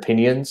different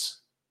opinions,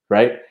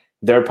 right?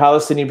 There are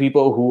Palestinian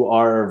people who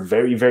are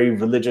very, very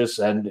religious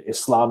and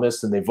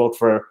Islamist, and they vote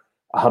for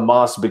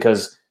Hamas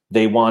because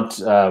they want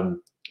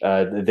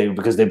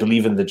because they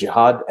believe in the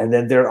jihad. And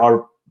then there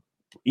are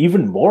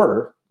even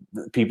more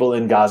people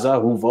in Gaza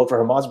who vote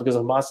for Hamas because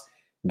Hamas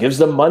gives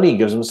them money,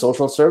 gives them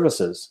social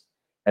services,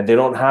 and they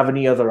don't have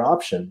any other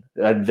option.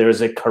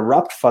 There's a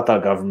corrupt Fatah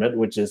government,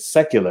 which is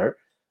secular,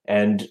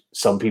 and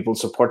some people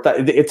support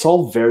that. It's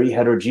all very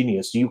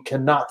heterogeneous. You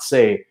cannot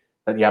say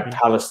that,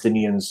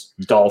 Palestinians,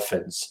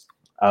 dolphins.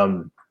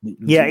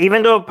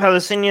 Even though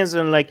Palestinians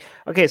are like,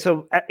 okay,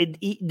 so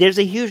there's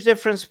a huge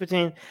difference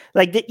between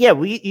like,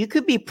 you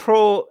could be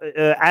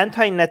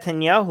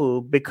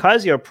anti-Netanyahu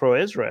because you're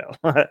pro-Israel,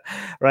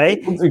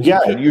 right?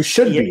 You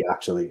should be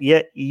actually.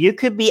 Yeah, you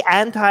could be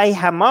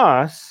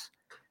anti-Hamas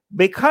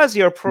because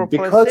you're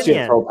pro-Palestinian. Because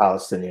you're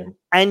pro-Palestinian.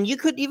 And you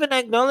could even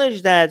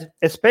acknowledge that,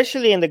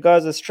 especially in the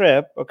Gaza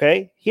Strip,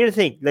 okay? Here's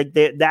the thing, like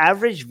the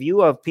average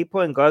view of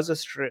people in Gaza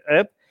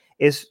Strip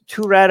is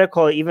too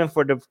radical even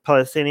for the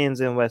Palestinians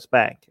in West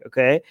Bank,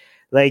 okay?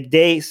 Like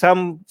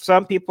some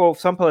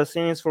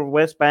Palestinians from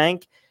West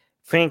Bank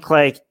think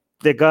like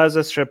the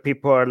Gaza Strip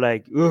people are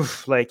like,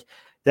 oof, like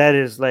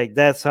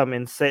that's some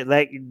insane,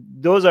 like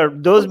those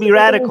be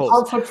radicals.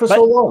 Conflict for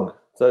so long.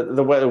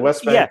 The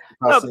West Bank.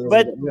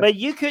 But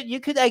you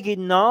could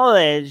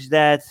acknowledge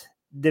that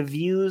the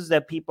views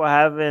that people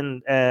have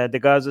in the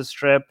Gaza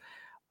Strip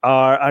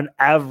are on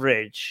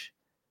average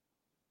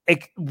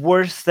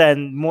worse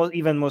than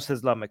most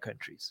Islamic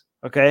countries.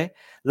 Okay,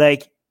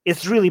 like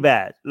it's really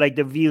bad, like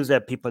the views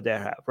that people there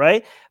have,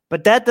 right?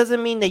 But that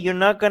doesn't mean that you're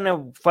not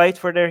gonna fight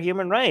for their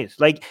human rights.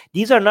 Like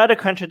these are not a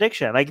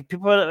contradiction. Like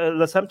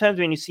people sometimes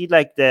when you see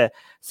like the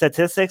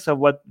statistics of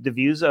what the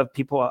views of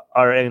people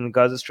are in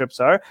Gaza Strips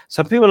are,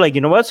 some people are like,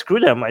 you know what, screw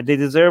them. They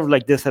deserve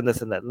like this and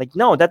this and that. Like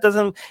no, it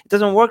doesn't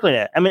work like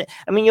that. I mean,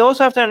 you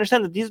also have to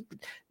understand that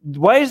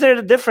why is there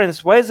a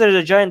difference? Why is there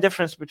a giant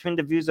difference between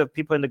the views of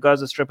people in the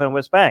Gaza Strip and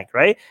West Bank,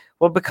 right?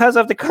 Well, because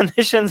of the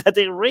conditions that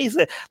they raise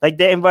it, like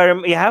the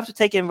environment. You have to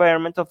take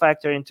environmental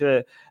factor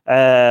into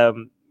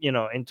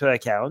into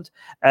account.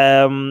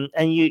 And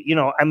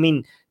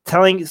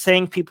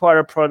saying people are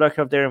a product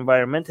of their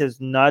environment is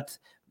not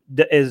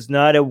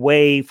a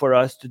way for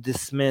us to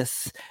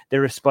dismiss the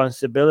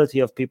responsibility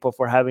of people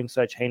for having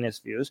such heinous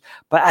views.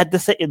 But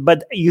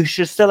but you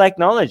should still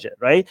acknowledge it,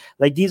 right?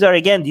 Like these are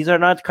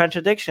not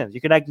contradictions.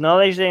 You can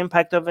acknowledge the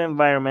impact of the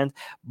environment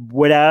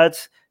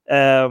without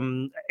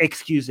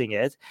excusing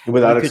it.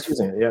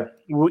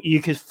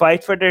 You could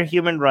fight for their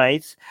human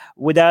rights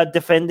without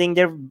defending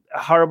their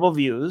horrible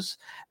views.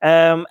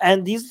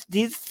 And these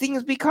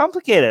things be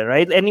complicated,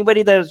 right?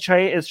 Anybody that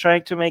is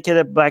trying to make it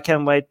a black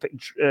and white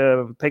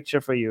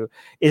picture for you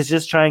is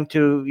just trying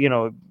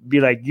to, be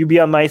like, you be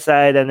on my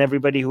side, and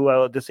everybody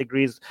who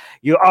disagrees,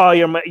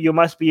 you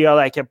must be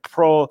like a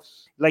pro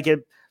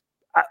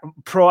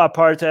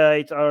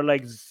apartheid or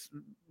like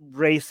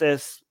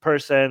racist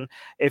person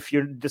if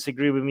you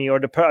disagree with me, or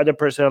the other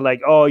person like,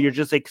 oh, you're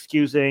just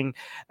excusing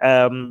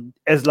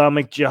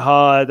Islamic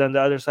jihad on the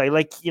other side.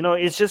 Like,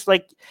 it's just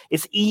like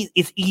it's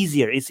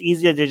easier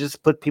to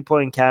just put people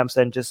in camps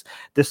and just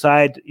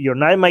decide you're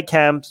not in my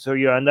camp, so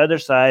you're on the other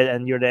side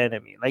and you're the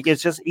enemy. Like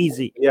it's just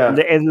easy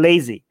and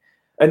lazy.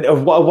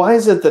 And why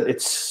is it that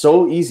it's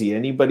so easy?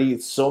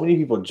 So many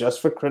people,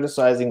 just for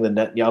criticizing the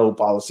Netanyahu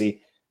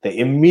policy, they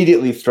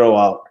immediately throw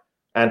out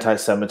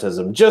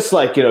anti-Semitism. Just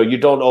like, you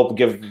don't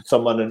give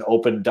someone an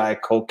open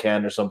Diet Coke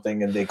can or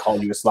something and they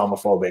call you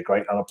Islamophobic,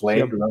 right, on a plane.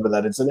 Yep. Remember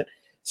that incident?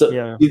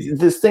 So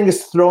this thing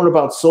is thrown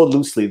about so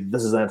loosely.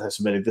 This is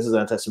anti-Semitic. This is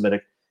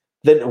anti-Semitic.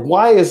 Then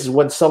why is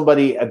when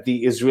somebody at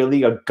the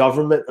Israeli, a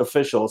government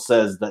official,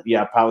 says that,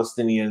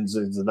 Palestinians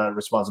are not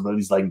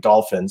responsibilities like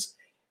dolphins,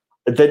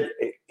 that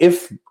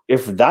if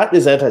that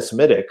is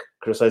anti-Semitic,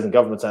 criticizing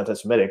government's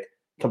anti-Semitic,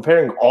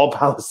 comparing all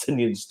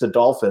Palestinians to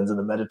dolphins in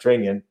the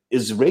Mediterranean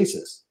is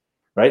racist.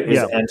 Right?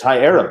 Is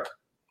anti-Arab,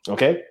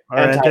 okay? Or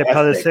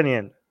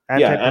anti-Palestinian.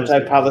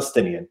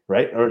 Anti-Palestinian,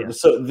 right?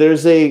 So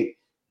there's a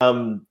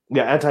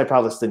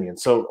anti-Palestinian.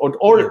 So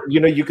or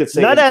you could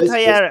say not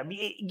anti-Arab.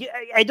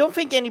 I don't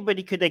think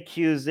anybody could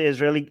accuse the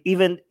Israeli,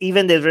 even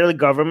the Israeli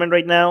government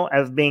right now,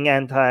 as being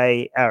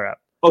anti-Arab.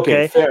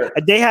 Okay, fair.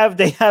 They have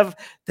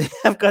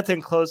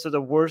gotten close to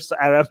the worst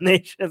Arab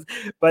nations,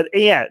 but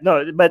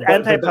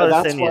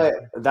anti-Palestinian.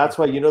 That's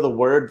why the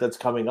word that's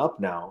coming up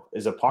now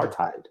is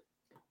apartheid.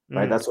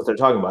 Right, that's what they're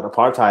talking about.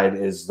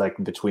 Apartheid is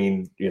like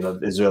between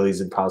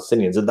Israelis and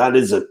Palestinians, and that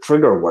is a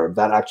trigger word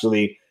that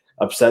actually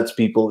upsets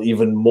people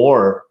even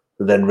more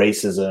than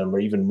racism or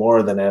even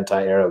more than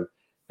anti-Arab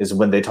is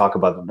when they talk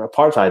about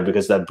apartheid,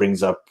 because that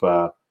brings up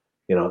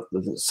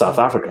South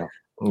Africa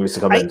used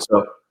to come in.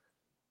 So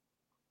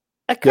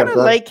I kind of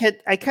like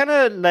it. I kind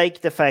of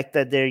like the fact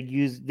that they're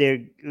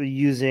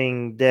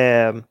using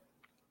the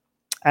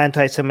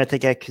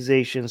anti-Semitic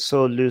accusations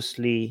so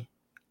loosely,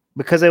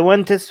 because I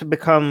want this to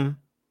become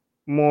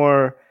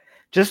more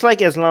just like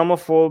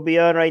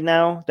Islamophobia right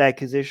now. The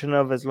accusation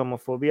of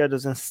Islamophobia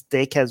doesn't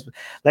stick as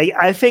like,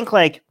 I think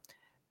like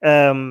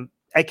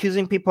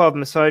accusing people of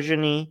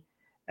misogyny,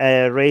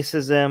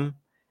 racism,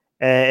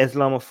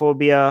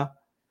 Islamophobia,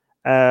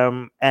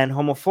 and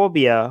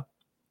homophobia,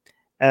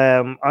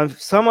 on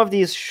some of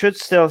these should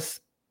still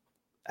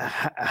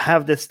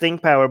have the sting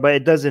power, but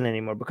it doesn't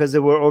anymore because they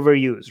were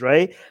overused,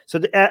 right? So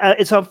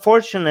it's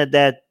unfortunate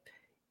that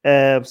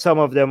some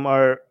of them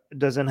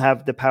doesn't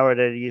have the power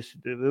that it used to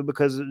do,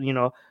 because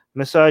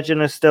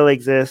misogynists still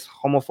exist,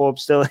 homophobes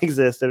still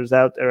exist. There's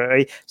out there,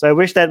 right? So I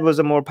wish that was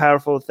a more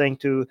powerful thing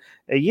to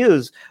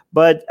use.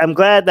 But I'm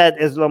glad that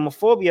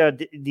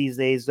Islamophobia these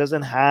days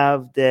doesn't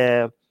have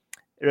the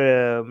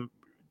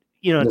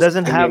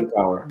doesn't have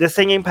the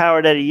singing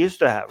power that it used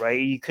to have, right?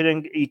 You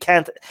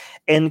can't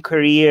end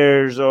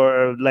careers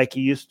or like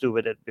you used to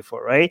with it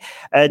before, right?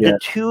 The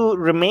two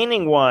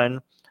remaining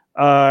one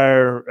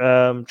are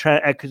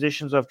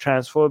accusations of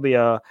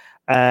transphobia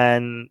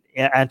and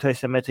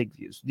anti-Semitic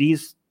views.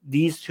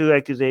 These two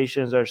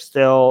accusations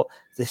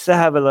they still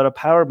have a lot of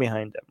power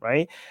behind them,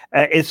 right?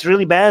 It's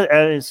really bad.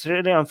 It's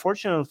really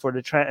unfortunate for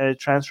the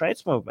trans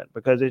rights movement,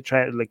 because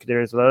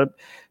there's a lot of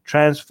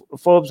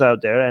transphobes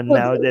out there, and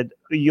now that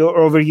you're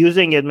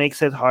overusing it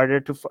makes it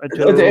harder to for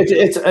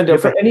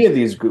any of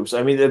these groups.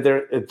 I mean,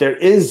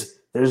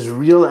 there's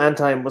real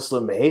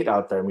anti-Muslim hate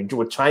out there. I mean,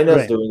 what China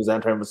is doing is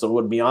anti-Muslim.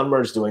 What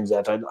Myanmar is doing is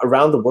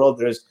around the world.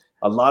 There's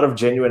a lot of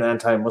genuine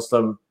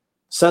anti-Muslim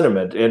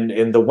sentiment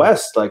in the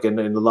West, like in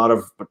a lot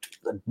of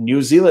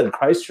New Zealand,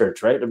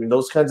 Christchurch, right? I mean,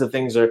 those kinds of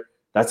things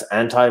that's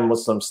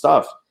anti-Muslim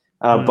stuff,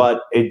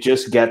 but it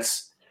just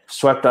gets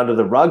swept under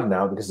the rug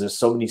now because there's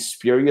so many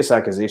spurious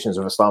accusations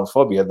of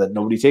Islamophobia that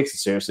nobody takes it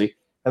seriously.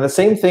 And the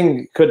same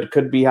thing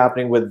could be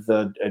happening with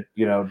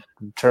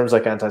terms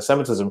like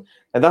anti-Semitism,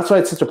 and that's why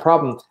it's such a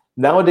problem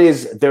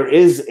nowadays. There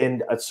is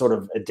a sort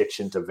of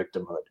addiction to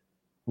victimhood.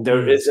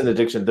 There is an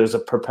addiction. There's a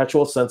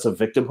perpetual sense of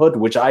victimhood,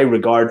 which I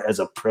regard as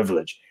a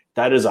privilege.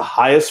 That is the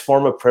highest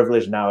form of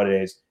privilege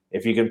nowadays,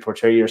 if you can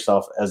portray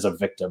yourself as a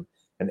victim.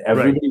 And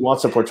everybody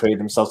wants to portray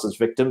themselves as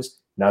victims.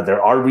 Now,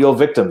 there are real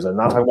victims. I'm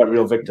not talking about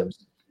real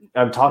victims.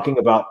 I'm talking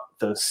about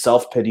the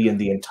self-pity and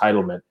the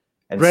entitlement.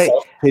 And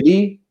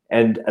self-pity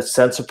and a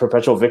sense of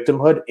perpetual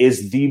victimhood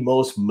is the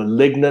most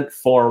malignant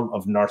form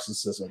of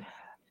narcissism.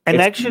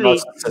 And actually,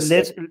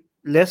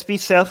 let's be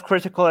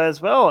self-critical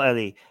as well,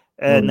 Ali.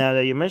 Now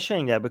that you're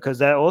mentioning that, because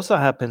that also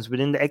happens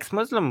within the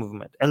ex-Muslim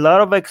movement. A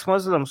lot of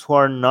ex-Muslims who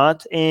are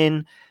not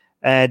in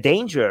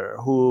danger,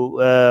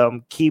 who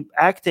keep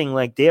acting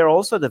like they're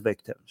also the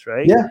victims,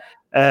 right?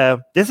 Yeah.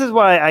 This is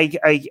why I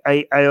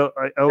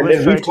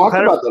always we've talked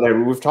about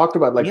that. We've talked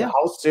about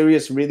how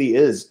serious really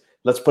is.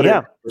 Let's put it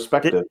in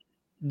perspective.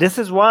 This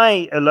is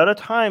why a lot of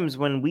times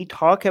when we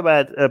talk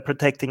about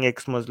protecting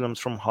ex-Muslims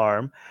from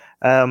harm,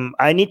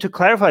 I need to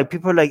clarify.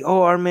 People are like,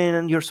 "Oh,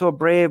 Armin, you're so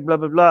brave," blah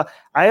blah blah.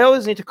 I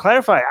always need to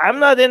clarify. I'm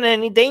not in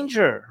any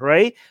danger,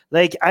 right?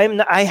 Like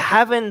I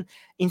haven't.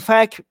 In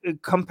fact,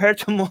 compared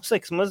to most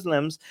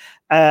ex-Muslims,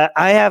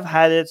 I have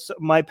had it.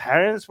 My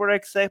parents were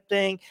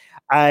accepting.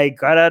 I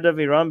got out of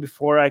Iran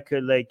before I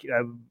could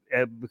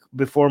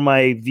before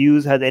my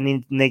views had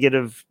any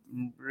negative.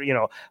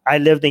 I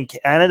lived in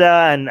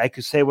Canada and I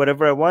could say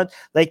whatever I want.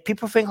 Like,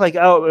 people think like,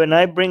 oh, when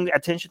I bring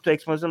attention to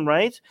ex-Muslim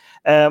rights,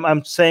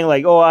 I'm saying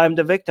like, oh, I'm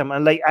the victim.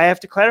 And like, I have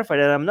to clarify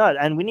that I'm not.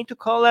 And we need to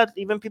call out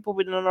even people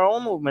within our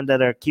own movement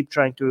that keep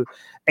trying to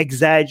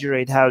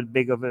exaggerate how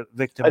big of a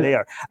victim they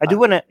are. I do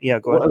want to,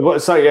 go on.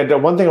 Sorry,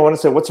 one thing I want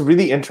to say, what's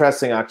really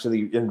interesting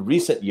actually in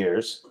recent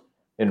years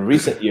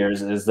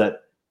is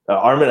that,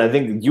 Armin, I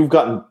think you've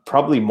gotten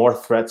probably more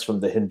threats from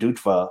the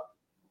Hindutva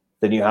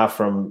than you have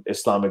from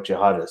Islamic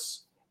jihadists.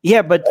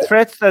 Yeah, but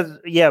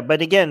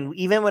but again,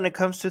 even when it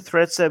comes to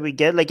threats that we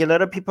get, like, a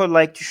lot of people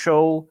like to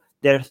show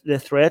their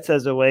threats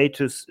as a way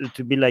to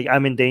be like,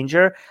 I'm in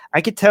danger.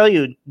 I could tell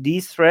you,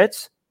 these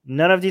threats,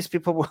 none of these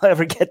people will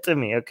ever get to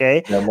me.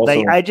 Okay,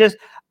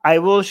 I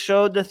will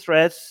show the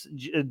threats,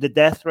 the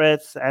death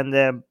threats, and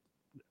the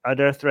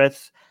other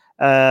threats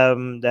that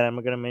I'm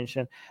not going to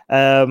mention.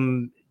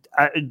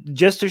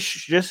 Just to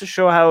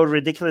show how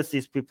ridiculous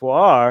these people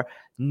are,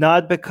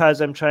 not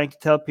because I'm trying to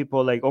tell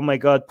people like, oh my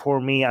God, poor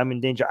me, I'm in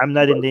danger. I'm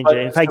not in danger.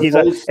 In fact,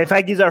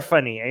 these are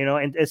funny,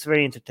 and it's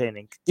very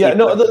entertaining.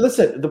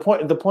 Listen, the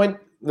point.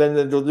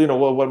 Then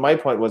what my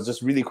point was,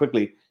 just really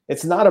quickly,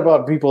 it's not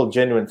about people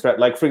genuine threat.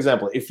 Like, for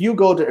example, if you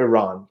go to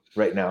Iran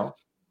right now,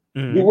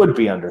 you would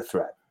be under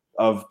threat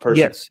of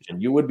persecution. Yes.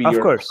 You would be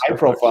high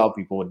profile.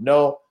 People would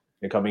know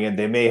you're coming in.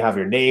 They may have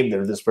your name.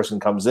 Then this person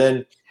comes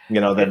in.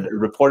 Then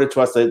report it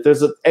to us.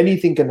 That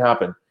anything can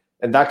happen,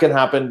 and that can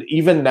happen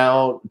even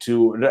now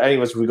to any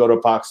of us. We go to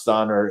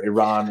Pakistan or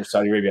Iran or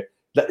Saudi Arabia.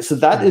 So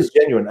that is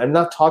genuine. I'm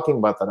not talking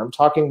about that. I'm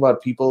talking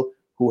about people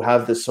who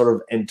have this sort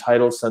of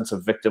entitled sense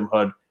of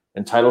victimhood,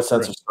 entitled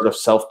sense of sort of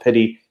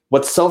self-pity.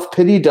 What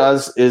self-pity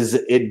does is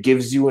it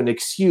gives you an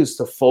excuse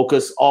to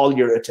focus all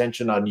your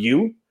attention on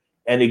you,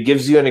 and it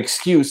gives you an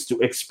excuse to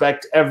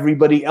expect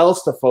everybody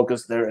else to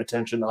focus their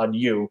attention on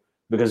you.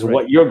 Because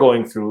what you're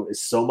going through is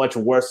so much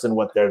worse than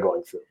what they're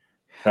going through,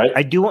 right?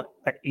 I do.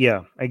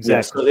 Yeah,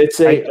 exactly. Yeah,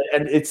 so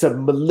it's a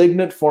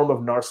malignant form of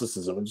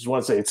narcissism. I just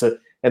want to say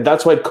and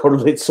that's why it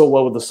correlates so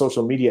well with the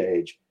social media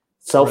age.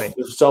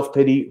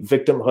 Self-pity,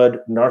 victimhood,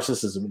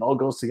 narcissism, it all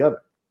goes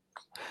together.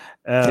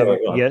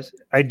 Yes,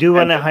 I do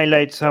want to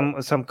highlight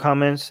some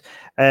comments.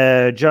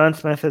 John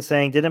Smith is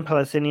saying, didn't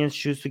Palestinians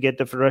choose to get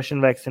the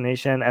Russian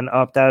vaccination and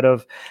opt out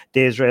of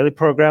the Israeli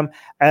program?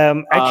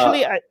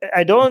 Actually,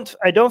 I don't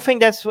think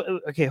that's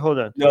okay. Hold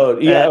on. No,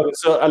 yeah.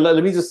 So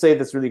let me just say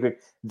this really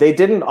quick. They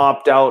didn't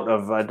opt out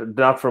of,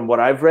 not from what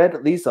I've read,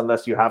 at least,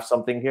 unless you have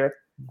something here,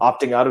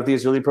 opting out of the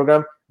Israeli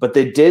program. But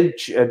they did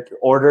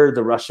order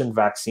the Russian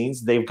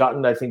vaccines. They've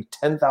gotten, I think,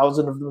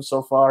 10,000 of them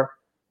so far.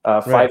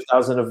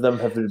 5,000 of them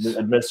have been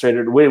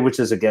administered, which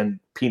is, again,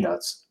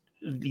 peanuts.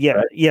 Yeah,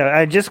 right? Yeah.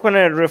 I just want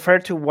to refer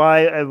to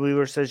why we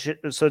were such.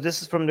 So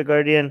this is from The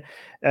Guardian,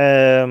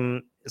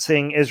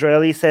 saying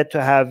Israeli said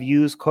to have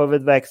used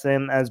COVID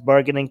vaccine as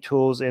bargaining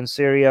tools in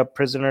Syria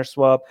prisoner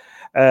swap.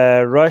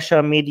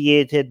 Russia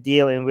mediated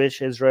deal in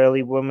which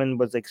Israeli woman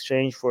was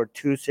exchanged for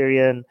 2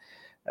 Syrian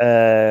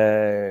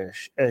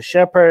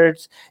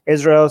shepherds.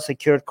 Israel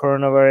secured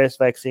coronavirus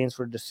vaccines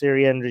for the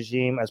Syrian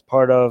regime as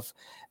part of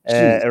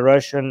a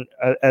Russian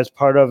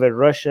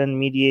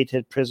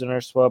mediated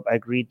prisoner swap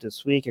agreed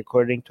this week,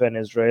 according to an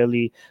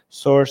Israeli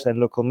source and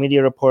local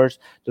media reports.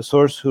 The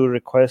source, who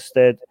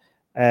requested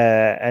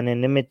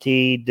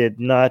anonymity, did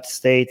not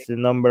state the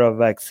number of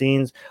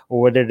vaccines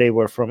or whether they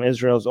were from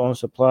Israel's own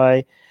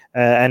supply.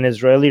 An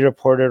Israeli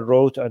reporter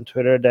wrote on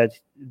Twitter that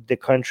the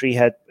country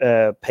had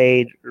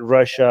paid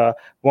Russia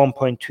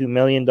 $1.2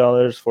 million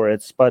for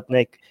its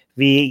Sputnik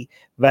V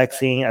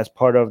vaccine as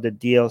part of the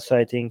deal,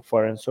 citing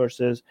foreign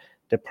sources.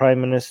 The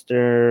Prime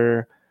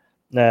Minister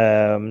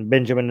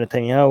Benjamin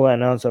Netanyahu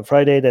announced on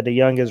Friday that a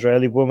young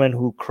Israeli woman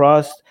who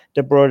crossed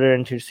the border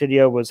into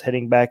Syria was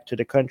heading back to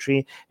the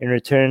country. In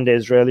return, the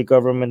Israeli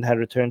government had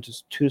returned to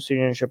 2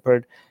 Syrian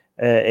shepherds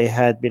it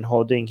had been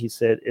holding. He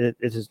said it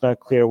is not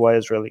clear why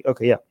Israeli.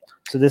 Okay, yeah.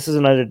 So this is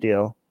another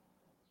deal.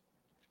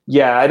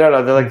 Yeah, I don't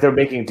know. They're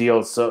making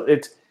deals. So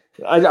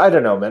I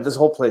don't know, man. This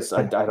whole place,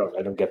 I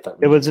don't get that.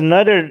 There was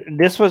another.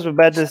 This was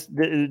about this.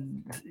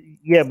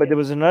 Yeah, but there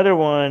was another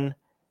one.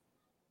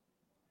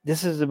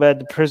 This is about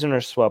the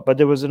prisoner swap, but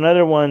there was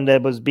another one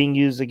that was being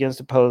used against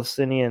the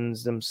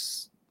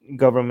Palestinians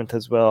government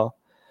as well.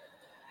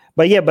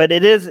 But yeah, but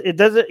it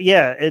doesn't.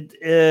 Yeah,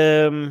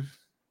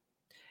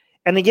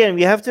 and again,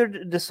 we have to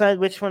decide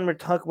which one we're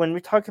talking. When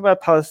we talk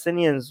about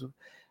Palestinians,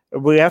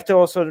 we have to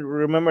also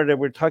remember that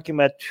we're talking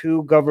about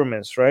 2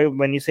 governments, right?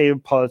 When you say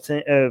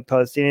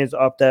Palestinians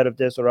opt out of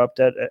this or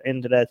opt out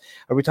into that,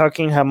 are we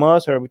talking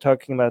Hamas or are we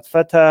talking about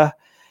Fatah?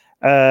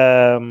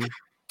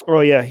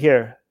 Oh yeah,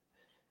 here.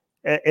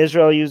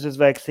 Israel uses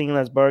vaccine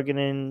as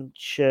bargaining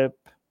chip.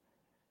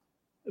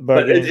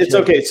 But it's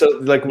okay. So,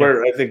 like,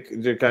 I think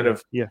they're kind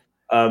of. Yeah.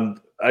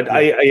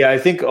 I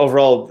think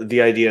overall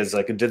the idea is,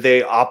 like, did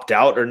they opt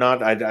out or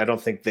not? I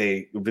don't think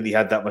they really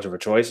had that much of a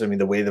choice. I mean,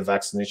 the way the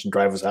vaccination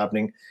drive was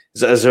happening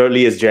is as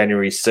early as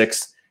January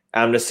 6th,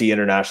 Amnesty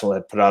International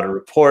had put out a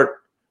report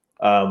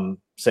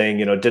saying,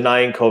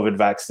 denying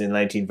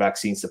COVID-19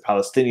 vaccines to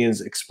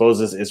Palestinians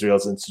exposes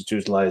Israel's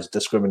institutionalized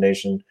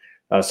discrimination.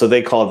 So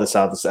they call this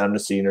out, this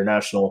Amnesty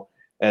International,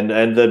 and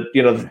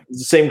the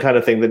same kind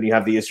of thing that you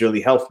have the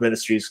Israeli Health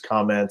Ministry's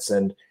comments,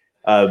 and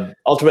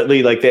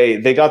ultimately, like,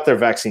 they got their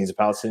vaccines. The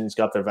Palestinians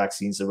got their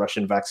vaccines. The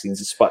Russian vaccines,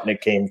 the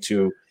Sputnik, came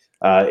to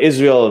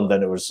Israel, and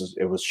then it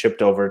was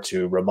shipped over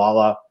to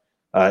Ramallah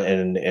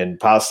in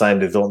Palestine.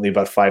 There's only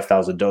about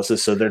 5,000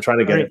 doses, so they're trying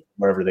to get it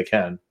wherever they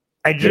can.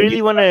 I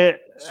really want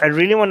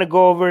to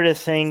go over the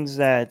things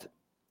that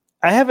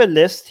I have a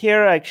list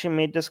here. I actually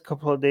made this a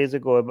couple of days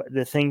ago about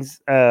the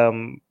things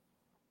in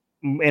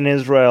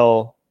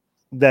Israel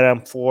that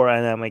I'm for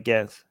and I'm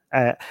against.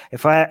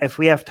 If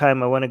we have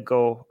time, I want to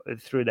go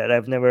through that.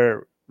 I've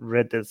never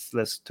read this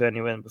list to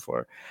anyone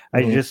before.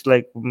 I just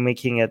like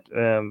making it,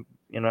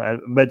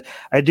 but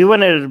I do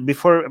want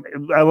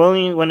to, I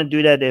only want to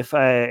do that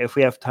if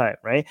we have time,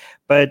 right?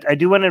 But I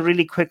do want to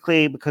really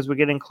quickly, because we're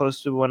getting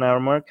close to 1 hour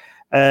mark,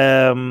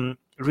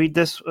 read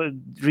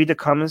the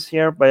comments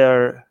here by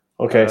our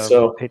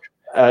so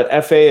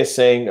FA is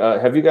saying,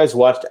 have you guys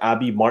watched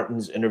Abby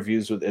Martin's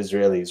interviews with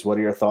Israelis? What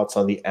are your thoughts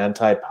on the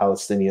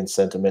anti-Palestinian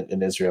sentiment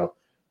in Israel?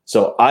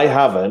 So I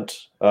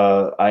haven't.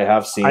 I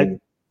have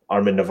seen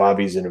Armin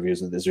Navabi's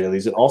interviews with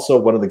Israelis, and also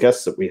one of the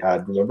guests that we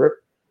had,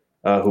 remember,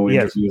 who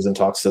interviews and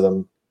talks to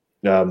them.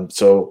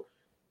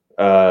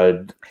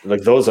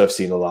 Like those I've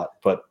seen a lot.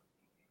 But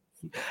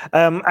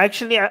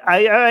actually,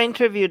 I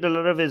interviewed a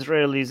lot of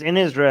Israelis in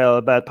Israel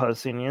about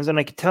Palestinians, and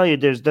I can tell you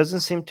there doesn't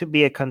seem to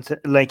be a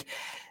like.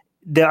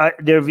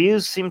 Their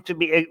views seem to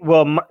be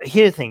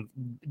here's the thing.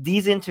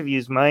 These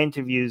interviews, my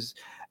interviews,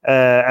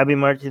 Abby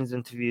Martin's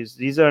interviews,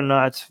 these are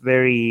not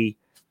very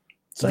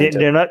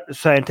they're not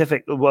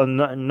scientific. Well,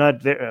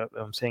 not very.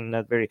 I'm saying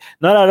not very,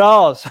 not at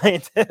all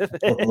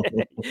scientific,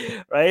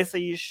 right? So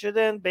you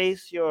shouldn't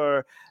base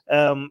your.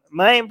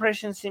 My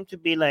impression seem to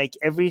be like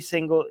every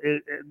single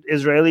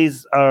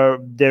Israelis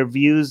their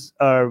views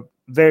are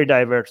very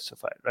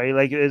diversified, right?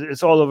 Like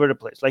it's all over the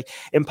place. Like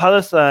in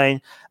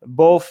Palestine,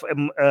 both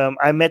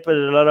I met with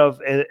a lot of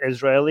a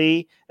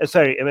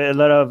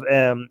lot of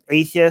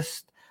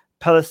atheists,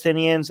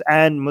 Palestinians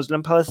and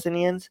Muslim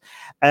Palestinians.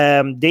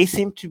 They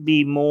seem to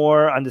be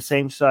more on the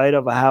same side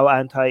of how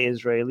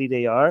anti-Israeli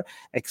they are,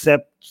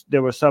 except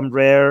there were some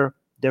rare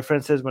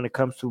differences when it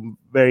comes to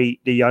the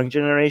young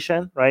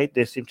generation, right?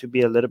 They seem to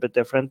be a little bit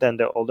different than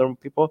the older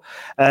people.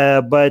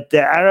 But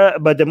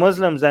the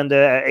Muslims and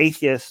the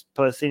atheist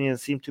Palestinians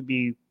seem to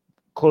be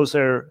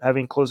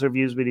having closer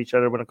views with each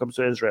other when it comes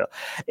to Israel.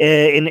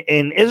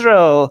 In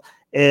Israel,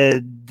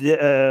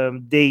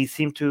 they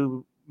seem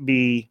to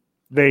be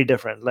very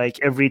different. Like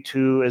every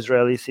two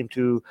Israelis seem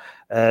to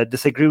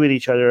disagree with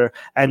each other,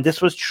 and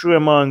this was true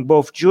among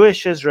both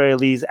Jewish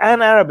Israelis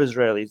and Arab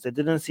Israelis. They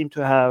didn't seem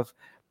to have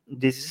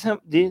they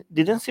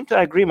didn't seem to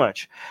agree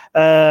much.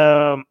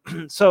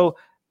 So,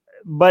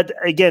 but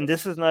again,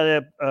 this is not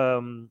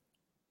a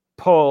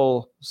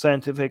poll,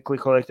 scientifically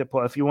collected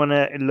poll. If you want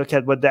to look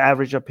at what the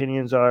average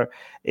opinions are,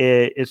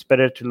 it's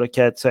better to look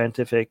at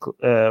scientific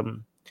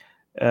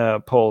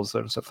polls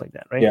and stuff like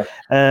that, right?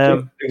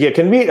 Yeah.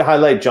 Can we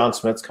highlight John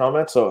Smith's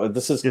comment? So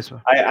this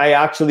one. I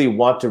actually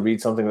want to read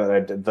something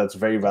that's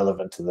very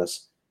relevant to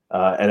this,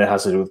 and it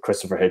has to do with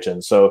Christopher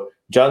Hitchens. So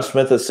John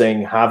Smith is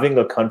saying having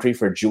a country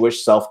for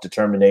Jewish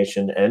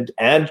self-determination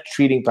and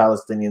treating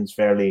Palestinians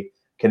fairly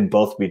can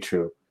both be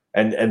true,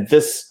 and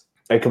this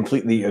I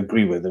completely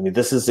agree with. I mean,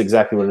 this is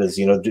exactly what it is.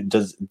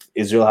 Does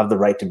Israel have the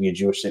right to be a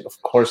Jewish state?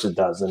 Of course it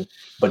does.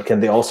 But can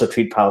they also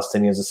treat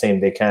Palestinians the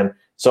same? They can.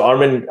 So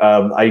Armin,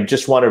 I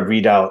just want to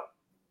read out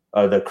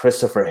the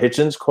Christopher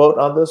Hitchens quote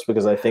on this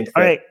because I think.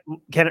 All right,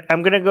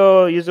 I'm gonna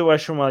go use the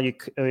washroom while you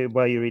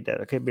read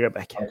that. Okay, be right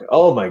back. Okay.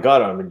 Oh my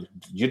God, Armin,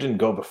 you didn't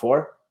go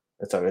before?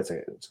 It's all right. It's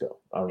okay. Let's go.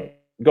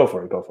 Go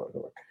for it.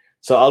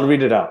 So I'll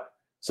read it out.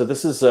 So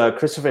this is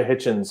Christopher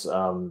Hitchens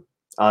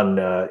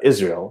on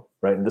Israel,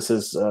 right? And this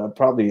is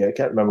probably, I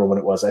can't remember when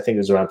it was. I think it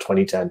was around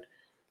 2010.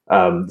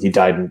 He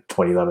died in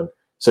 2011.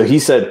 So he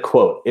said,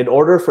 quote, "In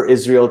order for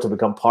Israel to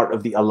become part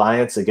of the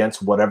alliance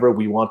against whatever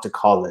we want to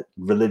call it,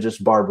 religious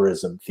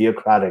barbarism,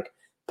 theocratic,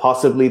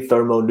 possibly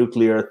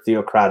thermonuclear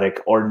theocratic,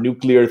 or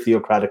nuclear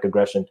theocratic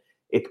aggression,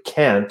 it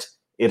can't.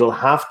 It'll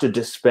have to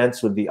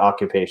dispense with the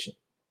occupation.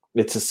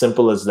 It's as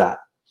simple as that.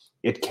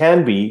 It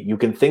can be, you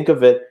can think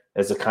of it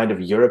as a kind of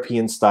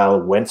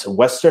European-style,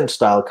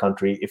 Western-style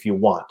country if you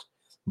want.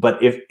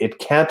 But if it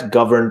can't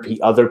govern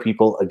other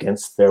people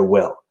against their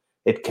will,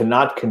 it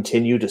cannot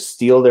continue to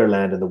steal their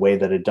land in the way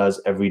that it does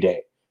every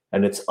day.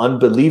 And it's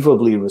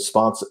unbelievably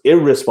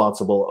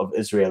irresponsible of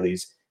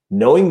Israelis,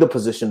 knowing the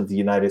position of the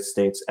United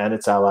States and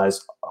its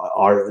allies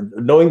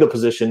knowing the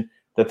position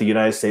that the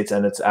United States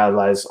and its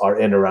allies are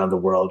in around the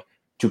world,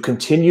 to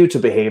continue to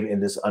behave in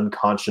this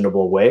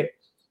unconscionable way.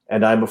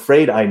 And I'm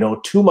afraid I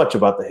know too much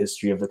about the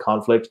history of the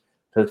conflict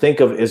to think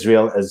of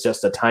Israel as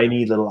just a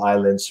tiny little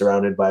island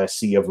surrounded by a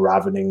sea of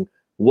ravening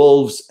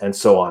wolves and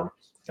so on.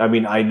 I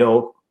mean, I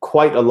know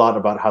quite a lot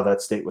about how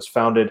that state was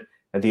founded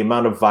and the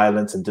amount of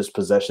violence and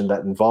dispossession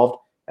that involved,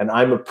 and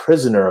I'm a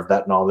prisoner of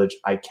that knowledge.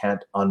 I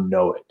can't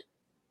unknow it."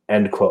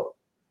 End quote.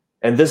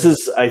 And this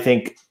is, I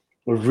think,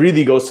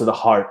 really goes to the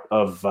heart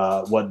of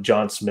what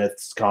John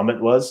Smith's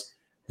comment was,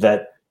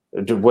 that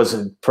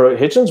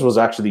Hitchens was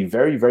actually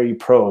very, very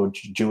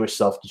pro-Jewish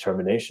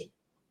self-determination.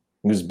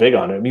 He was big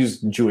on it. He was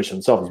Jewish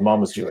himself. His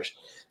mom was Jewish.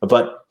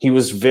 But he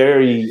was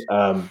very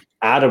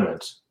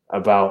adamant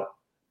about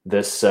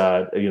this,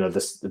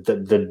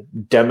 the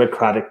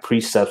democratic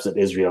precepts that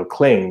Israel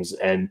claims,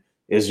 and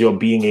Israel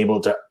being able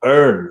to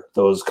earn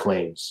those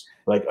claims,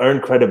 like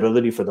earn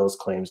credibility for those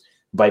claims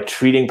by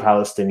treating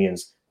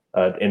Palestinians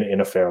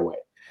in a fair way.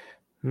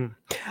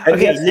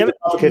 Okay,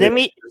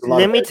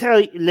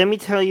 let me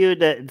tell you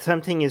that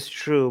something is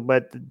true,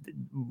 but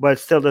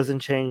still doesn't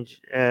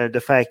change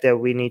the fact that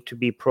we need to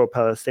be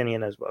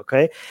pro-Palestinian as well.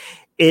 Okay,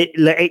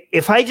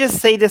 if I just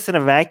say this in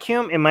a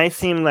vacuum, it might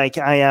seem like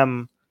I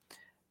am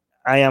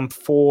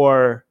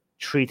for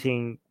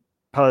treating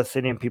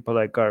Palestinian people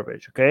like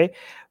garbage. Okay,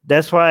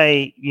 that's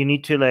why you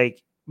need to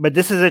but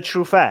this is a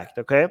true fact.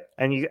 Okay,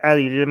 and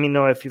Ali, let me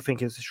know if you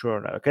think it's true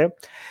or not. Okay,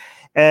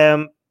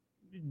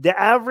 the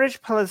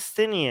average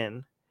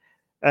Palestinian,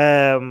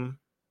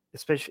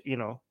 especially,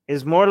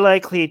 is more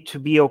likely to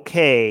be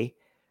okay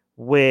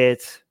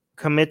with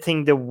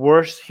committing the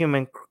worst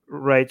human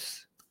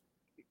rights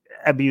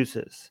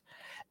abuses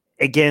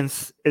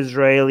against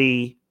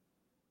Israeli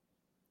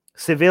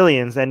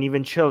civilians and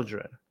even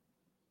children.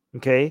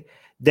 Okay,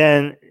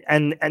 then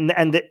and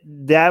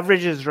the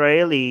average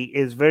Israeli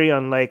is very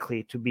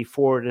unlikely to be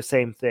for the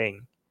same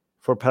thing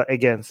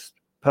against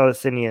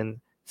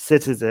Palestinian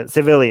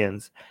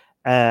civilians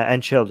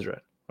and children.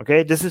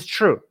 Okay, this is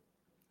true,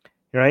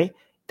 right?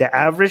 The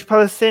average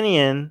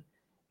Palestinian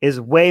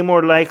is way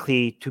more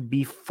likely to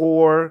be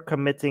for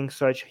committing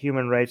such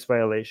human rights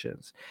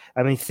violations.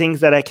 I mean,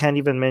 things that I can't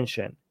even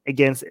mention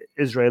against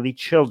Israeli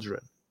children.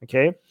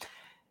 Okay,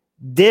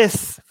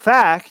 this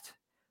fact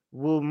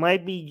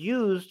might be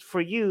used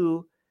for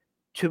you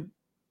to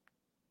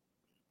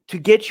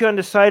get you on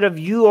the side of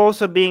you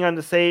also being on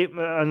the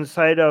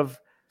side of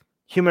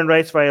human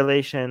rights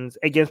violations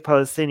against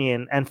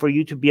Palestinian, and for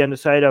you to be on the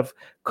side of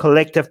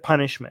collective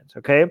punishment.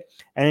 Okay,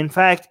 and in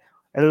fact,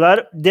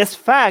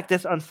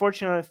 this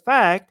unfortunate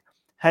fact,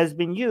 has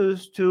been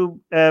used to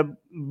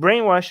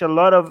brainwash a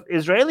lot of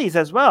Israelis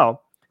as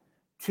well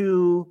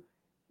to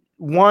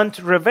want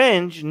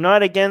revenge,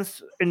 not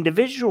against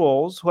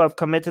individuals who have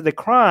committed a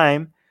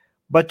crime,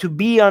 but to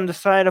be on the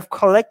side of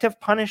collective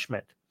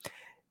punishment.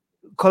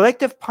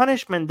 Collective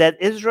punishment that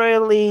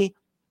Israeli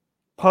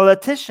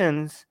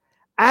politicians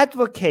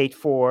advocate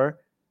for.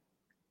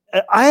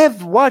 I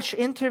have watched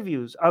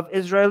interviews of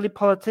Israeli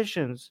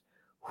politicians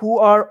who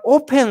are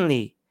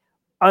openly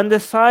on the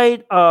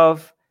side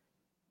of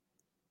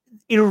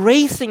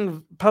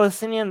erasing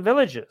Palestinian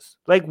villages,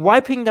 like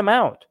wiping them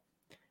out,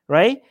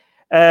 right?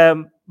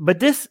 But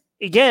this,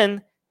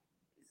 again,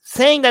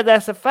 saying that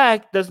that's a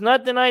fact does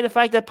not deny the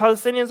fact that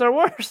Palestinians are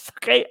worse.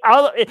 Okay,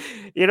 I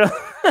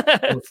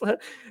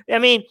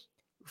mean,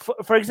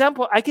 for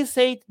example, I can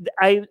say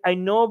I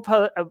know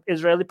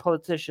Israeli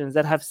politicians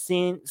that have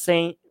said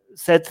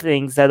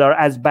things that are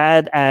as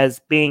bad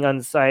as being on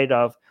the side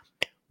of,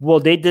 well,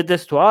 they did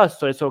this to us,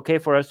 so it's okay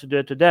for us to do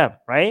it to them,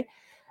 right?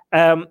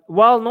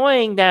 While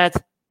knowing that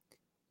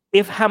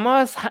if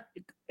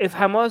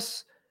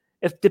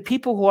the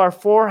people who are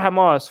for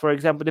Hamas, for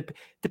example,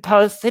 the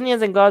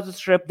Palestinians in Gaza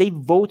Strip, they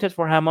voted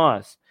for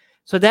Hamas.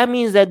 So that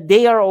means that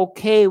they are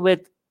okay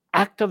with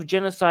act of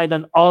genocide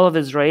on all of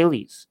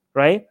Israelis,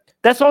 right?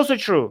 That's also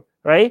true,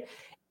 right?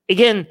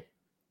 Again,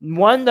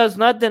 one does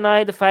not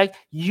deny the fact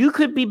you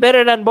could be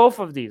better than both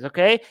of these,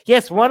 okay?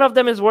 Yes, one of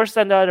them is worse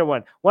than the other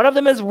one. One of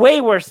them is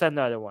way worse than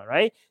the other one,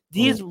 right?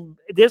 These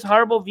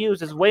horrible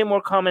views is way more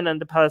common on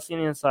the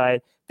Palestinian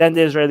side than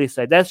the Israeli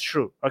side. That's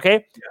true,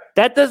 okay? Yeah.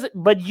 That doesn't,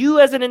 but you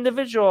as an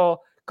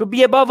individual could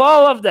be above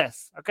all of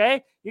this,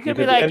 okay? You could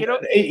be like,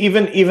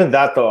 even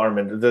that though,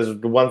 Armin, there's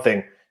one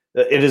thing.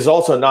 It is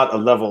also not a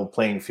level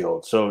playing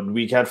field. So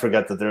we can't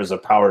forget that there's a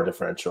power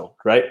differential,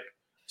 right?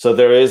 So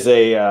there is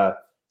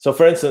so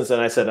for instance,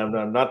 and I said,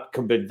 I'm not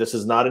convinced, this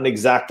is not an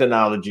exact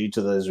analogy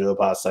to the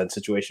Israel-Palestine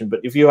situation, but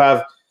if you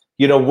have,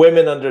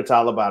 women under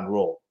Taliban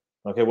rule,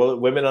 okay, well,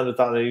 women under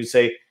Taliban, you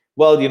say,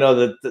 well,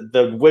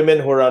 the women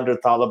who are under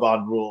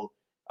Taliban rule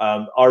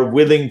are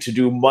willing to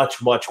do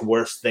much, much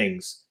worse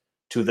things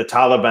to the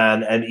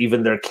Taliban and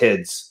even their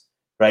kids,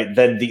 right,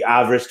 than the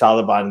average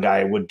Taliban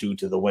guy would do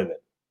to the women,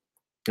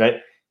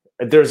 right?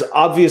 There's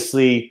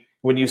obviously,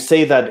 when you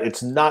say that,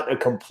 it's not a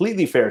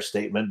completely fair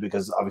statement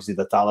because obviously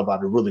the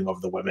Taliban are ruling over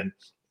the women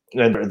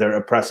and they're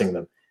oppressing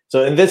them.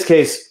 So in this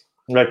case,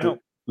 like,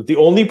 the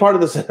only part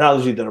of this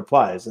analogy that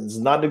applies, and it's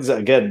not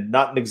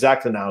not an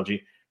exact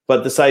analogy,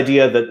 but this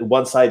idea that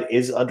one side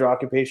is under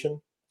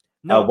occupation.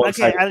 It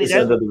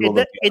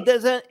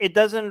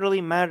doesn't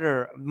really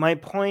matter. My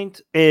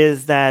point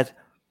is that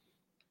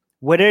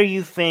whether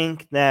you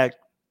think that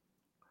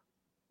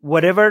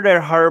whatever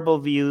their horrible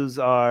views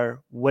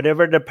are,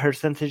 whatever the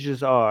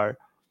percentages are,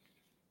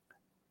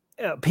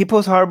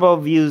 people's horrible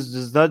views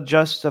does not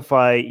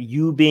justify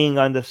you being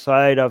on the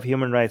side of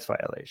human rights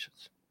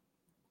violations.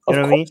 You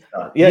know what I mean?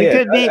 Yeah, you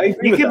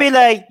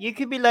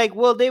could be like,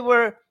 well, they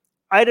were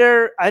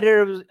either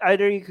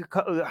you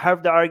could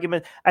have the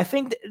argument. I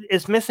think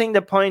it's missing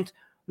the point.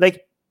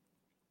 Like,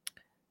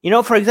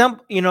 for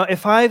example,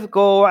 if I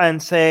go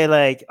and say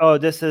like, oh,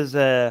 this is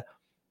a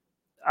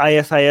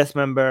ISIS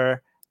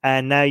member,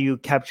 and now you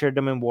captured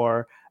them in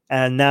war,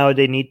 and now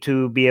they need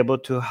to be able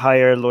to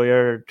hire a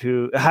lawyer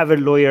to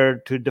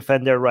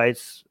defend their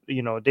rights.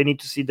 They need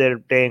to see their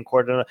day in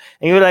court, and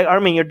you're like,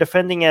 Armin, you're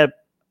defending a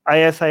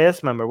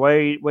ISIS member. Why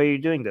are you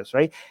doing this,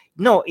 right?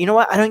 No, you know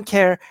what? I don't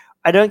care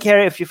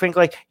if you think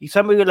like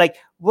somebody would like,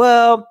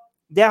 well,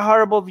 they're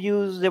horrible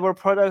views. They were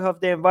product of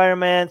the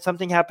environment.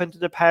 Something happened to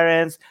the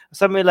parents.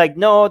 Somebody like,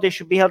 no, they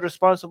should be held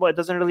responsible. It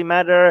doesn't really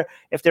matter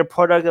if they're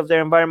product of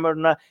their environment or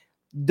not.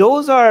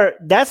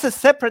 That's a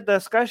separate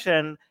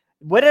discussion.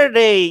 Whether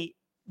they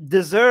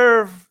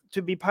deserve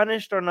to be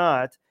punished or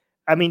not,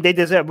 I mean, they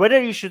deserve. Whether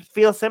you should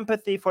feel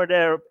sympathy for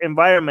their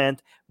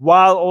environment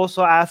while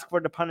also ask for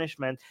the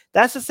punishment,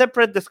 that's a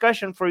separate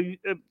discussion for you.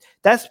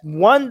 That's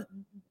one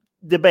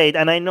debate,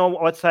 and I know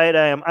what side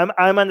I am.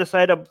 I'm on the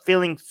side of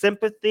feeling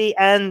sympathy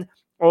and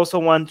also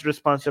want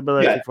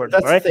responsibility for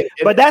them, right?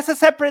 But that's a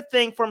separate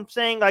thing from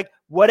saying like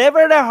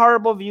whatever their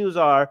horrible views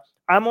are,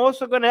 I'm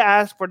also going to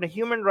ask for the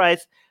human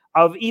rights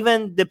of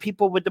even the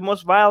people with the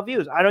most vile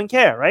views. I don't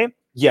care, right?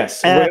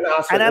 Yes, and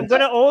I'm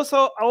going to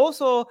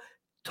also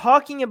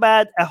talking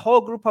about a whole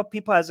group of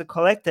people as a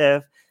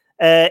collective.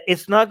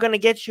 It's not going to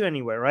get you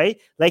anywhere, right?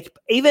 Like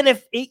even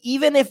if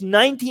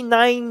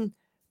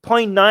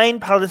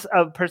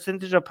 99.9%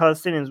 percentage of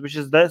Palestinians, which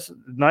is that's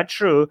not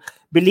true,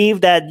 believe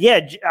that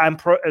I'm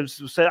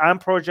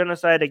pro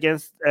genocide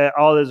against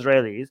all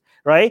Israelis,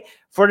 right?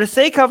 For the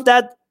sake of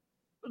that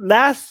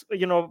last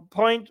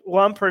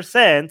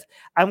 0.1%,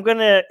 I'm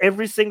gonna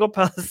every single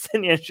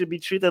Palestinian should be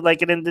treated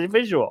like an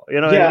individual.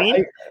 You know what I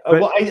mean?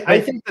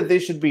 I think that they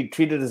should be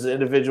treated as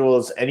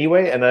individuals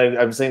anyway, and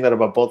I'm saying that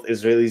about both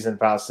Israelis and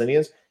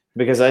Palestinians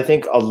because I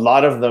think a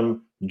lot of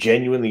them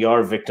genuinely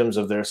are victims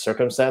of their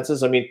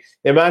circumstances. I mean,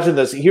 imagine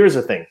this. Here's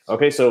the thing.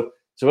 Okay, so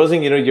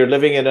supposing you're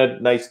living in a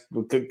nice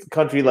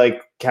country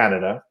like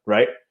Canada,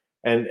 right?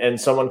 and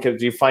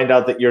you find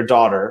out that your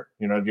daughter,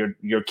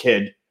 your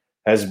kid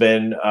has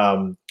been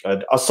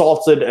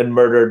assaulted and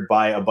murdered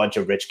by a bunch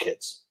of rich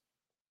kids,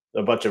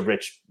 a bunch of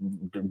rich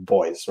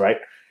boys, right?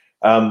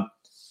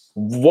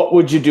 What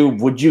would you do?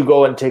 Would you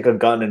go and take a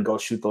gun and go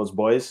shoot those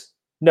boys?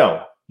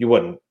 No, you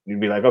wouldn't.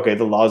 You'd be like, okay,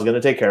 the law is going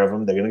to take care of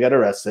them. They're going to get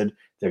arrested.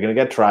 They're going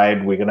to get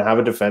tried. We're going to have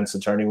a defense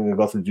attorney. We're going to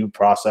go through due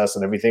process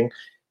and everything,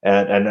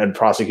 and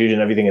prosecution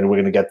and everything, and we're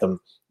going to get them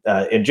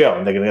in jail,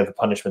 and they're going to get the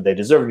punishment they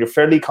deserve. You're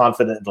fairly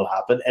confident it'll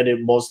happen, and it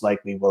most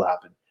likely will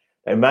happen.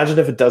 Imagine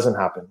if it doesn't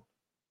happen.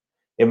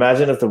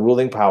 Imagine if the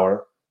ruling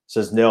power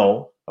says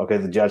no. Okay,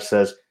 the judge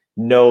says,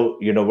 no,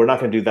 we're not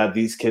going to do that.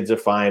 These kids are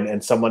fine.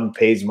 And someone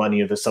pays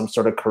money, or there's some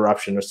sort of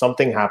corruption, or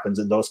something happens,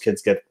 and those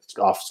kids get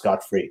off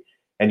scot-free.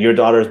 And your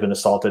daughter has been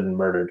assaulted and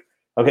murdered.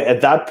 Okay,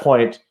 at that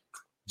point,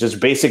 just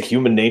basic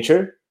human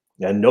nature,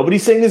 and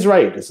nobody's saying is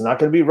right. It's not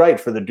going to be right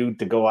for the dude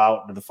to go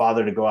out, or the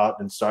father to go out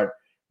and start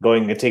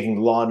going and taking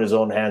the law in his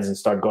own hands and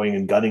start going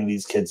and gunning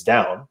these kids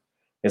down.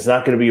 It's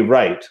not going to be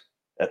right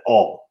at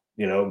all.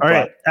 All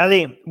right,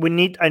 Ali,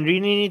 I really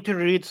need to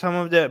read some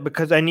of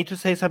because I need to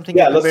say something.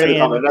 Yeah, let's say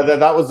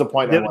that was the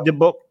point.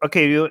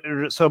 Okay,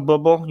 so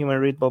Bobo, you want to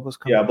read Bobo's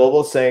comment? Yeah,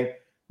 Bobo's saying,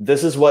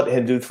 this is what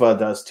Hindutva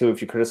does too.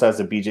 If you criticize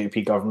the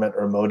BJP government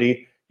or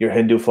Modi, you're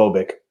Hindu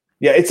phobic.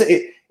 Yeah,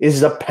 it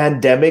is a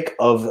pandemic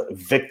of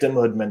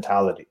victimhood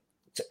mentality.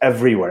 It's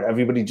everywhere.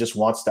 Everybody just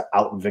wants to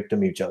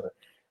out-victim each other.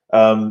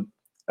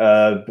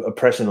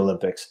 Oppression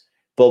Olympics.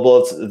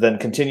 Bobo then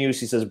continues.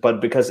 He says,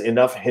 but because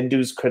enough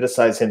Hindus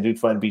criticize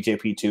Hindutva and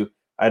BJP too,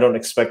 I don't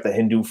expect the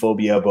Hindu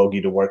phobia bogey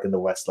to work in the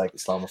West like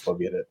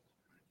Islamophobia did.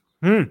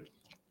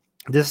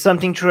 This is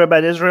something true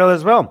about Israel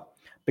as well.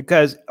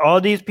 Because all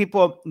these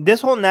people,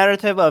 this whole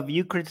narrative of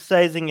you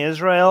criticizing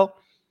Israel,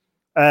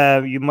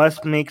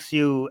 makes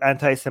you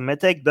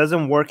anti-Semitic,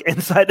 doesn't work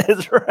inside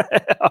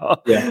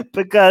Israel. Yeah.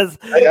 Because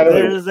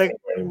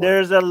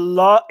there's a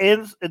lot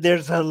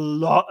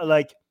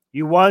like,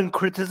 you want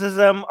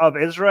criticism of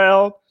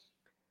Israel,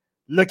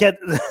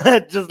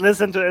 just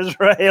listen to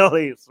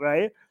Israelis,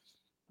 right?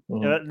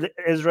 Mm-hmm. The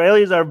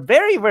Israelis are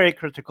very, very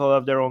critical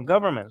of their own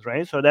governments,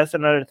 right? So that's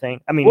another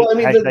thing.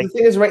 The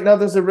thing is, right now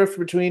there's a rift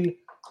between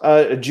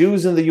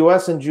Jews in the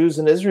U.S. and Jews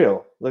in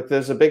Israel. Like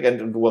there's a big,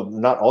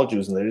 not all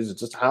Jews in there, it's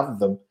just half of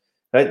them,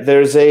 right?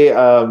 There's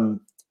a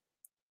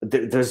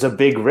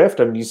big rift.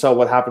 I mean, you saw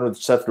what happened with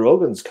Seth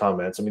Rogen's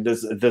comments. I mean,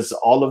 there's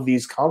all of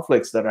these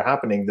conflicts that are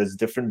happening. There's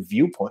different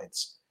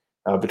viewpoints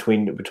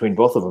between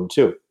both of them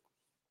too.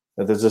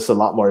 There's just a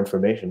lot more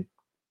information.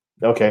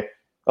 Okay.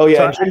 Oh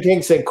yeah, Jim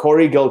King saying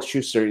Corey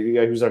Gilk-Schuster,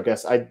 who's our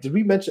guest. Did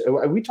we mention?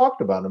 We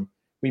talked about him.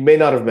 We may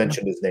not have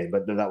mentioned his name,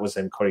 but that was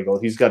him, Corey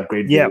Gilk. He's got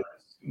great videos.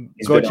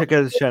 Go check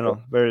out his channel.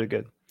 Very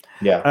good.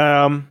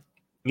 Yeah.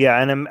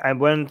 Yeah, and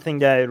one thing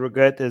that I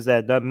regret is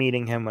that not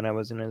meeting him when I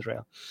was in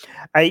Israel.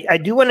 I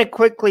do want to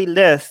quickly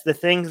list the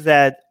things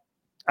that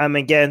I'm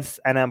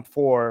against and I'm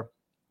for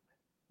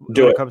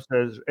when it comes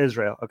to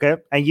Israel, okay?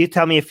 And you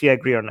tell me if you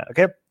agree or not,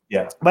 okay?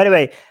 Yeah. By the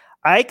way,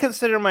 I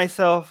consider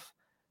myself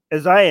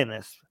a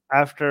Zionist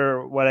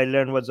after what I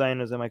learned what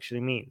Zionism actually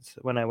means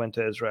when I went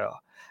to Israel.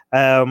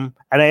 And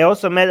I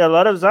also met a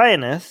lot of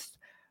Zionists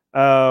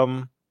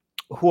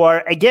who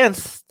are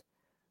against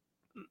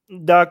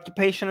the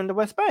occupation in the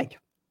West Bank.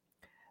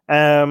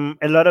 A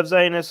lot of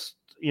Zionists,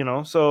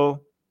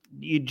 so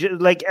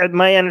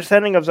my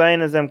understanding of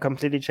Zionism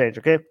completely changed,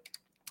 okay?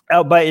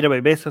 Oh, by the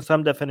way, based on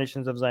some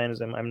definitions of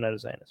Zionism, I'm not a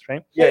Zionist,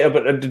 right? Yeah,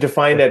 but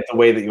define it the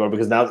way that you are,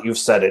 because now that you've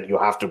said it, you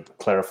have to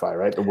clarify,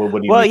 right? What do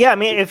you mean? Yeah, I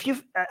mean, if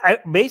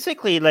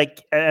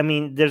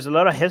there's a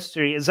lot of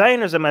history.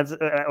 Zionism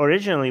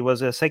originally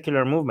was a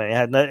secular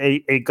movement.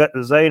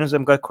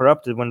 Zionism got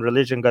corrupted when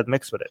religion got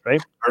mixed with it,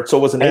 right? Or so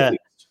was an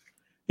atheist.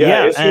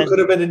 Israel could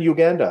have been in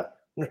Uganda.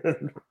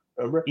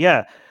 Remember?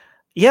 Yeah,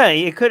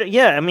 it could.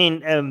 Yeah, I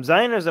mean,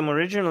 Zionism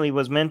originally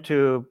was meant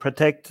to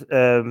protect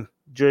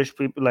Jewish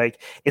people.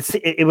 Like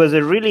it was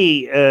a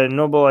really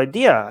noble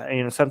idea,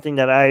 something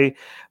that I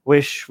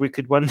wish we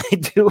could one day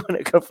do when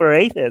I go for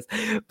atheists.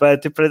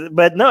 But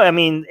no, I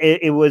mean,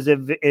 it was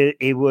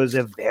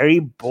a very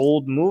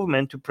bold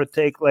movement to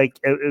protect, like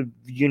a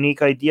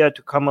unique idea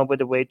to come up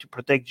with a way to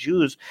protect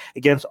Jews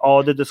against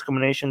all the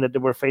discrimination that they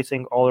were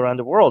facing all around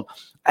the world,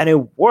 and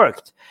it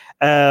worked.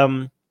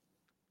 They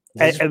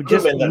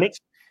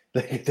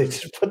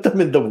just put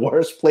them in the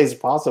worst place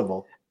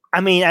possible. I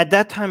mean, at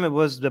that time, it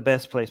was the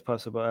best place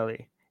possible,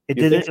 Ali. It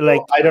didn't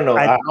so? I don't know.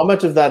 How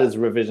much of that is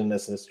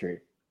revisionist history?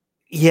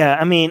 Yeah,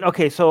 I mean,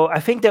 okay, so I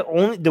think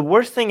the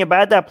worst thing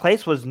about that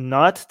place was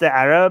not the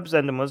Arabs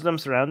and the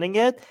Muslims surrounding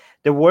it.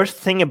 The worst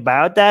thing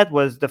about that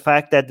was the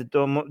fact that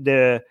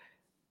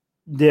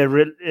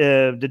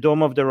the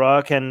Dome of the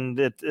Rock and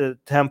the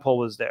temple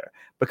was there,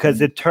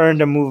 because it turned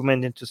the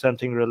movement into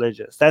something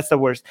religious. That's the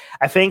worst.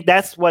 I think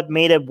that's what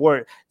made it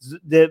worse.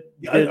 The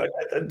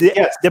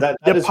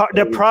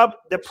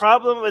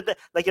problem with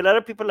like a lot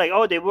of people like,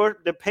 oh, they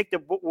picked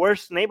the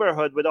worst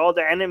neighborhood with all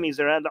the enemies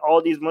around,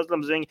 all these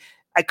Muslims doing.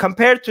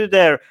 Compared to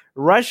the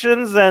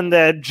Russians and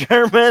the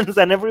Germans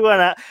and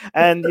everyone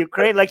and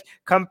Ukraine, like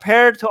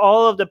compared to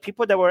all of the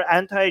people that were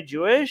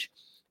anti-Jewish,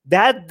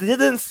 that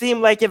didn't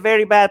seem like a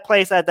very bad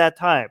place at that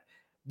time.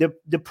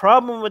 The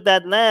problem with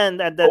that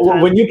land at that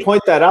time, when you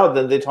point that out,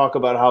 then they talk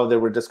about how they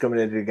were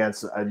discriminated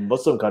against in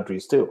Muslim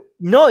countries too.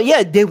 No,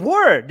 yeah, they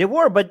were,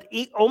 but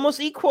almost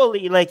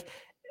equally. Like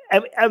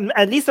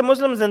at least the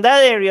Muslims in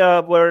that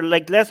area were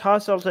like less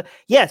hostile.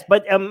 Yes,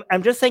 but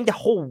I'm just saying the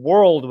whole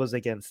world was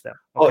against them.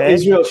 Okay? Oh,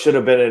 Israel should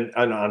have been in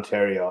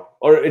Ontario,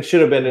 or it should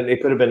have been in. It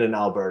could have been in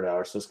Alberta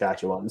or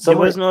Saskatchewan.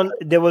 Somewhere.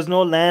 There was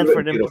no land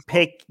for them to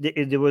pick.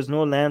 There was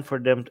no land for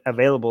them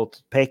available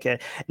to pick.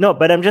 No,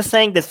 but I'm just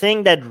saying the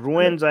thing that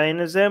ruined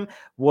Zionism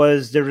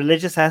was the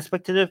religious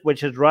aspect of it,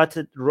 which has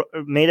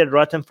made it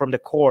rotten from the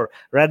core,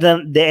 rather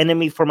than the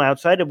enemy from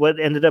outside. It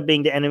ended up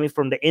being the enemy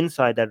from the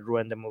inside that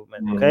ruined the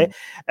movement. Mm-hmm. Okay.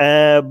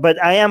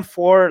 But I am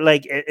for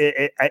like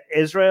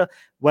Israel.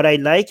 What I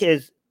like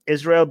is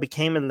Israel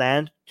became a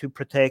land to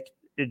protect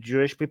the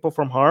Jewish people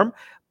from harm,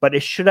 but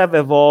it should have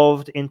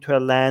evolved into a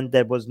land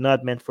that was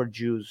not meant for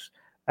Jews.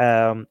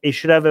 It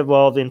should have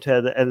evolved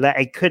into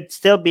it could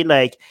still be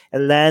like a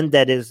land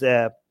that is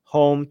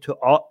home to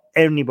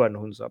anyone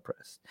who's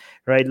oppressed,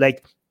 right?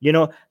 Like,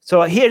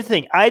 so here's the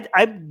thing.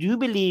 I do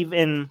believe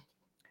in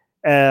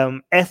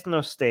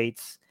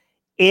ethno-states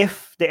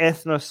if the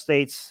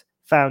ethno-states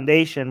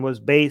foundation was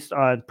based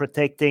on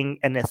protecting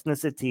an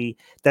ethnicity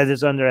that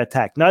is under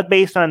attack, not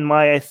based on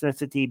my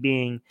ethnicity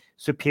being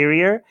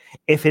superior.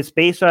 If it's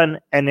based on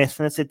an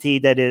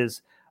ethnicity that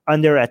is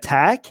under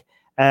attack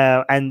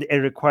and it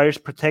requires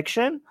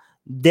protection,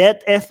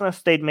 that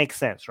ethno-state makes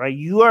sense, right?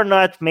 You are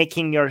not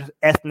making your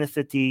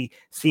ethnicity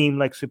seem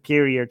like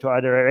superior to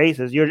other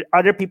races.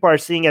 Other people are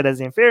seeing it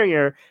as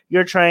inferior.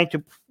 You're trying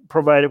to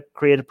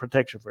create a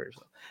protection for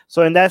yourself.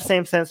 So in that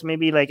same sense,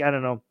 maybe like, I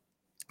don't know,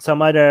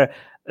 some other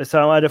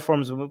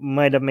forms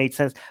might have made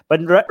sense.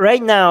 But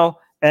right now,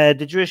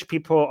 the Jewish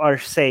people are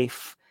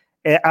safe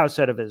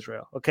outside of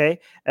Israel. Okay,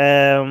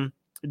 the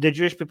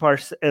Jewish people are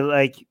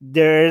like,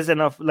 there is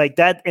enough like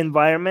that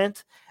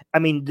environment. I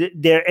mean,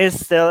 there is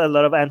still a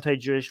lot of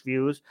anti-Jewish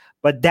views,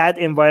 but that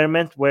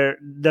environment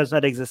does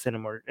not exist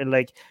anymore. And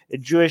like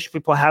Jewish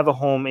people have a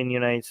home in the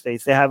United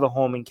States, they have a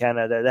home in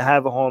Canada, they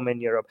have a home in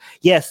Europe.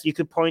 Yes, you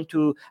could point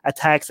to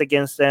attacks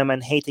against them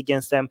and hate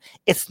against them.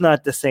 It's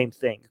not the same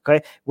thing.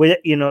 Okay,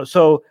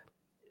 so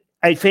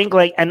I think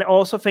and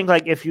also think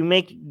if you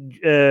make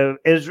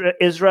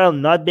Israel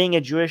not being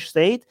a Jewish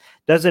state,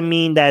 doesn't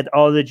mean that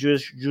all the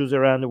Jews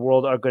around the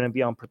world are going to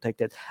be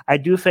unprotected. I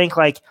do think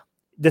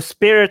the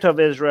spirit of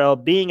Israel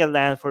being a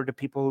land for the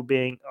people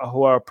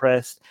who are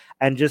oppressed,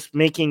 and just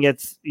making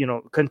it,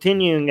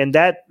 continuing, and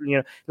that,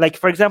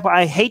 for example,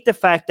 I hate the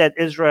fact that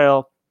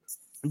Israel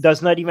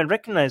does not even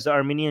recognize the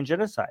Armenian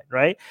genocide,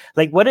 right?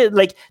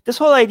 This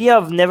whole idea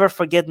of never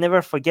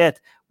forget.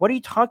 What are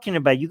you talking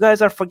about? You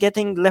guys are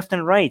forgetting left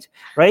and right?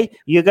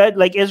 You guys,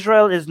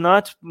 Israel is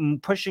not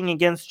pushing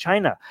against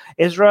China.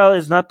 Israel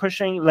is not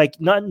pushing,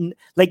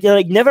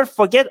 never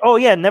forget. Oh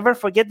yeah, never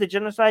forget the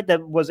genocide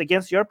that was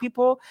against your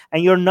people,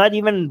 and you're not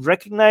even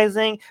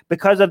recognizing,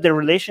 because of the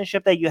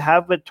relationship that you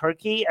have with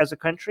Turkey as a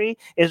country.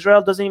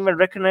 Israel doesn't even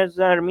recognize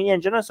the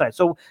Armenian genocide.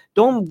 So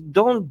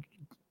don't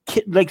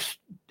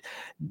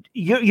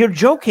you're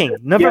joking.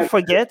 Never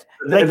forget.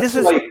 This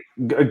is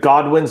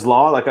Godwin's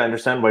law. I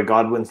understand why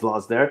Godwin's law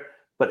is there,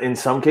 but in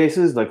some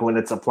cases, when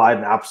it's applied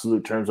in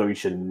absolute terms, where you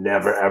should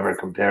never ever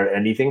compare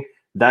anything,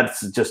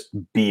 that's just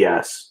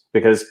BS.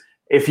 Because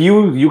if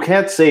you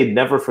can't say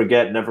never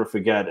forget,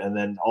 and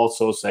then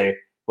also say,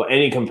 well,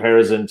 any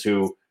comparison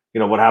to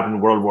what happened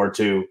in World War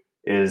II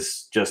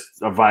is just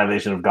a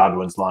violation of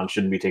Godwin's law and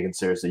shouldn't be taken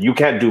seriously. You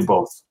can't do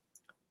both.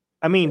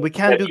 I mean, we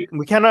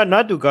cannot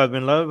not do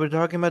Godwin law. We're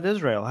talking about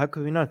Israel. How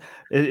could we not?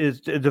 It's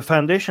the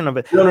foundation of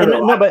it.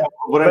 No.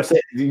 But I'm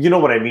saying, you know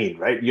what I mean,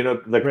 right?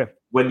 Right.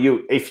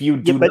 If you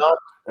do not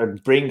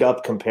bring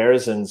up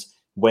comparisons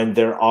when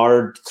there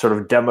are sort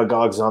of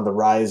demagogues on the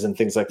rise and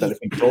things like that, if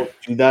you don't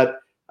do that,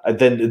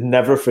 then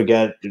never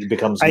forget, it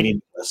becomes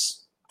meaningless.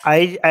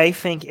 I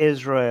think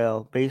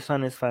Israel, based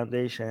on its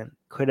foundation,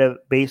 could have,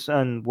 based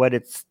on what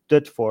it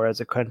stood for as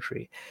a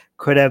country,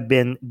 could have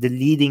been the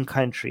leading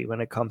country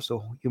when it comes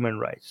to human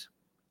rights.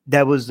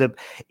 That was it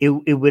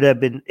would have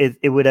been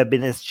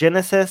its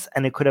genesis,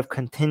 and it could have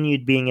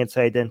continued being its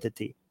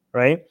identity,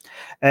 right?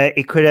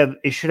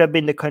 It should have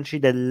been the country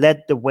that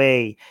led the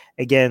way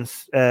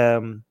against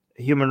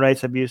human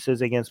rights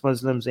abuses against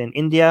Muslims in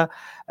India,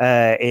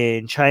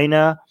 in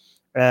China.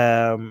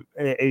 The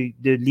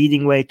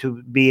leading way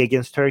to be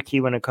against Turkey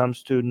when it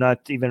comes to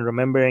not even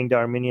remembering the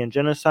Armenian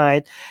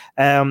genocide.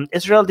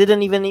 Israel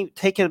didn't even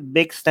take a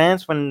big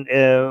stance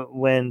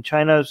when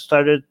China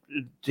started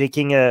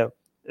taking a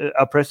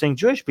oppressing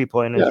Jewish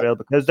people in Israel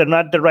because they're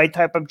not the right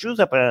type of Jews,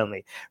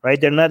 apparently, right?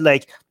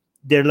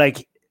 They're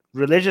like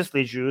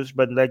religiously Jews,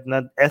 but like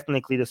not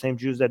ethnically the same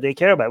Jews that they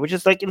care about, which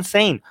is like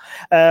insane.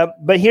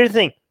 But here's the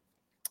thing.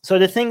 So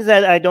the things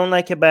that I don't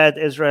like about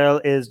Israel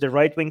is the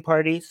right-wing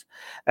parties,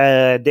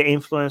 the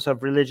influence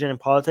of religion in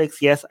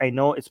politics. Yes, I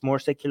know it's more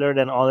secular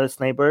than all its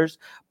neighbors,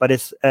 but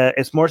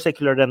it's more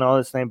secular than all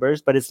its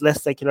neighbors, but it's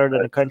less secular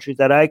than the countries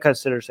that I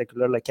consider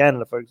secular, like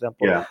Canada, for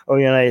example, or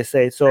the United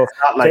States. So it's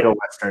not like a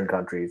Western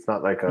country. It's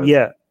not like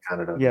a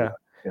Canada. Yeah,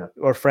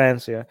 or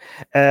France. Yeah,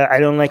 I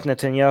don't like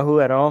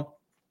Netanyahu at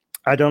all.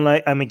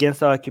 I'm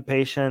against the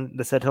occupation,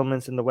 the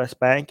settlements in the West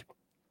Bank.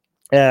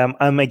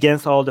 I'm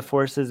against all the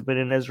forces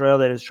within Israel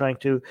that is trying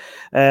to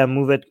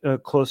move it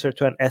closer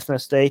to an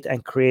ethnic state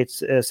and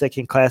creates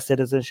second-class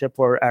citizenship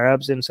for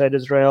Arabs inside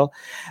Israel.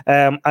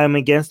 I'm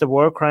against the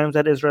war crimes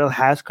that Israel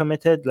has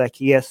committed. Like,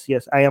 yes,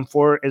 I am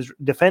for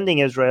defending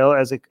Israel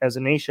as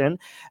a nation,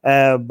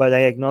 but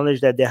I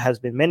acknowledge that there has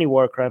been many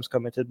war crimes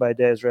committed by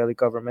the Israeli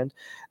government.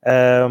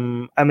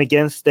 I'm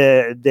against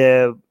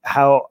the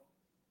how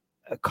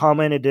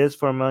common it is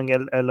for among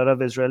a lot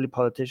of Israeli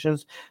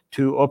politicians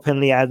to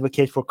openly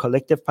advocate for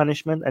collective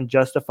punishment and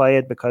justify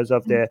it because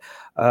of the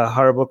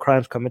horrible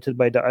crimes committed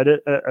by the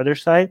other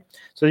side.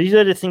 So these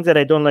are the things that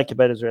I don't like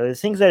about Israel. The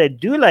things that I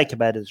do like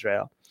about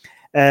Israel,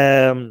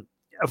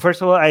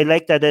 first of all, I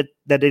like that it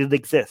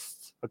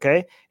exists.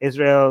 Okay,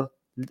 Israel,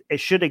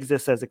 it should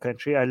exist as a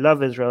country. I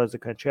love Israel as a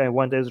country. I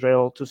want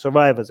Israel to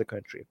survive as a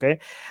country. Okay,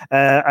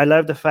 I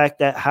love the fact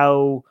that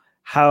how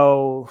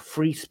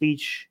free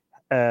speech.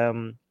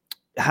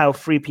 How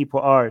free people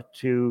are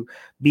to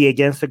be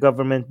against the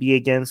government,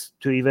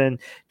 to even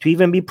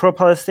be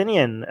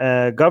pro-Palestinian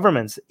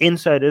governments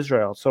inside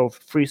Israel. So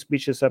free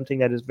speech is something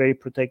that is very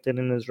protected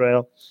in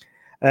Israel.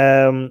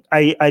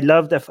 I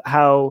love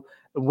how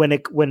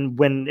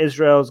when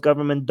Israel's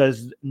government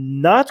does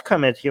not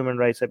commit human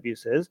rights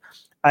abuses,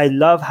 I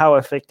love how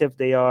effective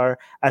they are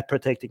at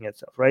protecting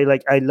itself, right?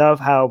 Like I love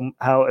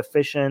how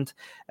efficient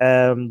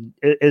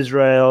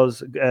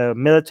Israel's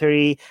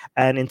military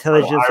and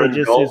intelligence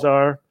agencies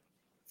are.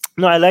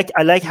 No, I like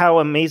how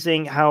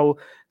amazing, how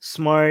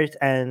smart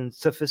and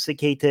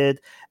sophisticated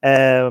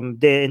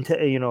Mossad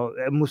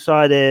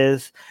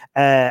is,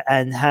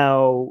 and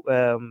how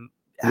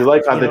you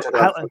like how they took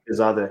out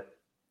Fakhrizadeh.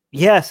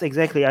 Yes,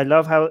 exactly. I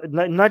love how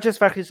not just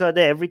Fakhrizadeh.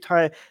 Every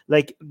time,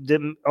 like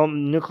the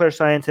nuclear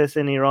scientists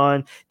in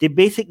Iran, they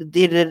basically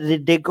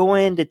they go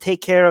in, they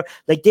take care of,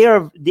 like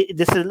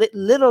this is a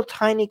little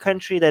tiny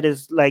country that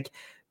is like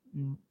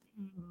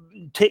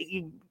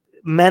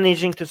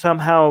managing to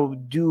somehow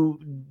do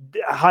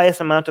the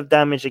highest amount of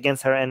damage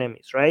against her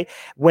enemies, right?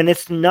 When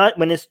it's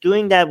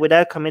doing that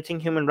without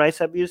committing human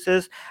rights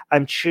abuses,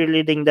 I'm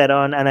cheerleading that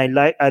on, and I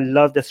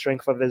love the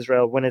strength of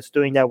Israel when it's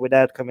doing that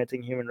without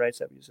committing human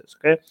rights abuses.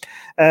 Okay.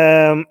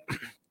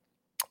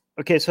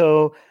 Okay,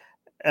 so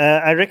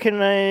I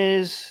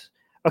recognize.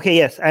 Okay,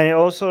 yes, I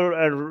also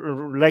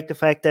like the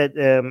fact that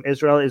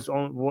Israel is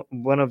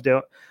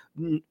the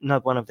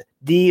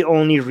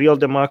only real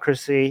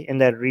democracy in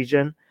that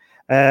region.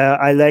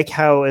 I like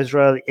how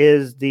Israel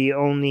is the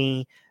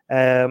only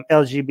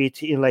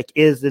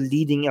is the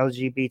leading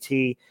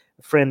LGBT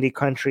friendly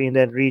country in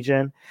that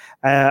region.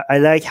 I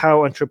like how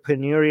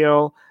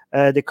entrepreneurial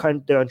the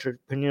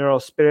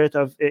entrepreneurial spirit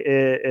of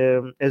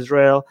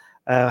Israel,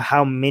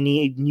 how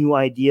many new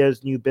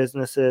ideas, new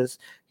businesses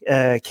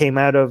came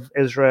out of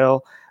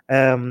Israel.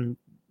 When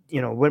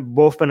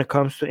it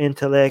comes to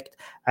intellect,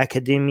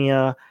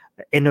 academia,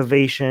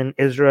 innovation,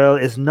 Israel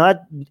is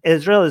not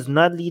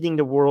leading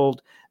the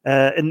world,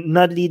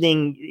 not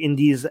leading in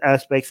these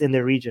aspects in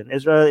the region.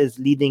 Israel is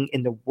leading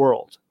in the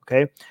world.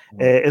 Okay,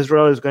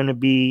 Israel's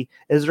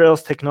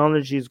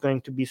technology is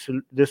going to be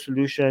the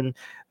solution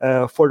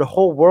for the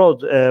whole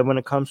world when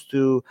it comes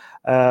to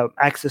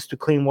access to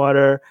clean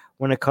water,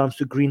 when it comes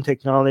to green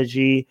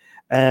technology.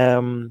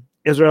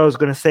 Israel is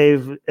going to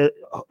save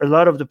a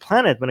lot of the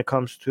planet when it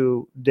comes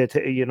to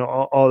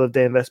all of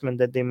the investment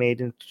that they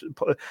made in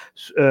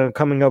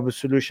coming up with a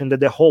solution that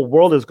the whole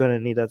world is going to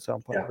need at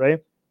some point, right?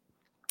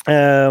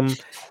 Okay.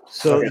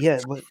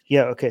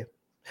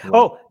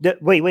 Oh,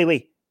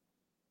 wait.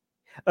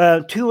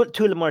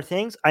 Two more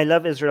things. I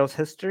love Israel's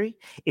history.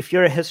 If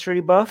you're a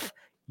history buff,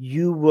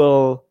 you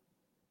will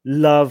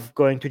love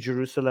going to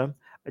Jerusalem.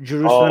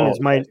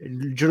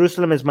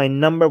 Jerusalem is my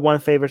number one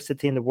favorite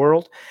city in the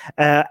world,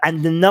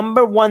 and the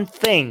number one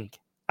thing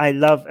I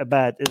love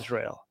about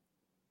Israel,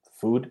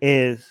 food,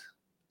 is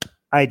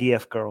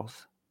IDF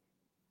girls.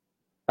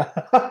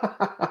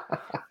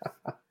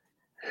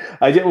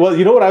 Well,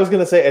 you know what I was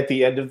going to say at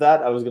the end of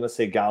that? I was going to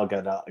say Gal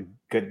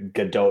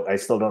Gadot. I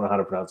still don't know how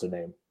to pronounce her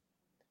name.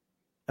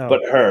 Oh.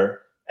 But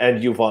her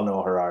and Yuval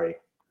Noah Harari.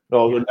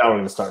 Well, now we're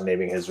going to start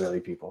naming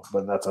Israeli people,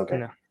 but that's okay.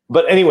 No.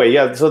 But anyway,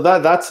 yeah. So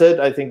that's it.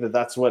 I think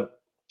that's what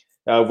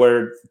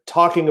we're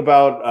talking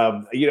about.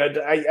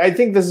 I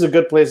think this is a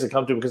good place to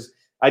come to because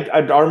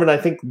Armin, I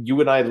think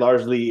you and I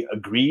largely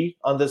agree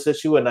on this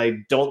issue, and I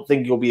don't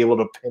think you'll be able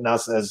to pin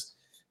us as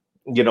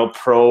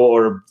pro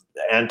or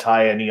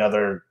anti any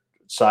other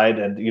side,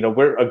 and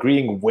we're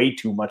agreeing way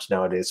too much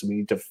nowadays. So we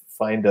need to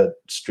find a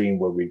stream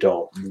where we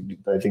don't.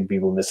 I think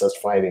people miss us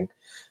fighting,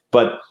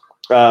 but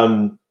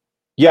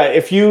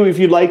if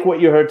you like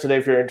what you heard today,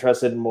 if you're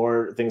interested in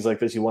more things like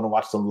this, you want to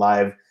watch them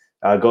live,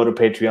 go to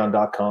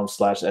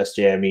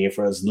patreon.com/SJME.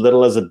 For as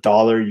little as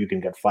 $1, you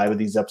can get 5 of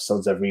these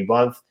episodes every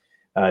month.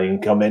 You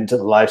can come into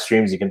the live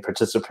streams, you can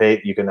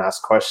participate, you can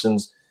ask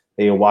questions,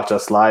 you can watch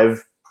us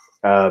live.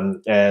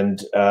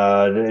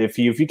 If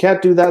you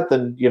can't do that,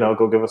 then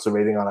go give us a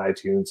rating on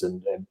iTunes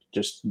and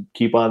just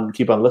keep on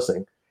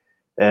listening.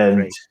 And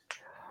Great.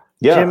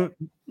 yeah,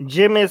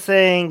 Jim is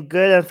saying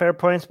good and fair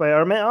points by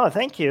Armin. Oh,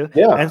 thank you.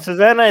 Yeah. And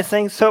Susanna is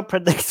saying so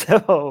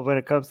predictable when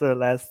it comes to the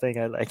last thing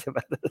I liked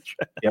about this.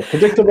 Yeah,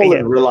 predictable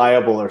and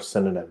reliable are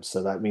synonyms.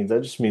 So that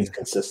just means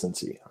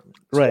consistency.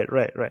 Right.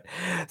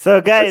 So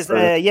guys,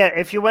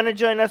 if you want to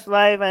join us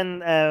live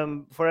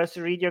and for us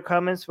to read your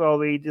comments while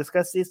we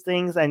discuss these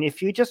things, and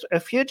if you just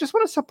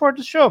want to support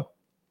the show,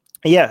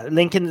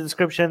 link in the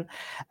description.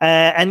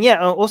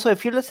 Also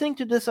if you're listening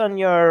to this on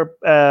your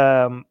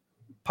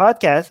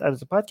podcast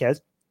as a podcast,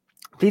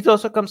 please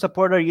also come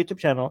support our YouTube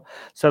channel.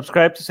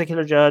 Subscribe to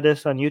Secular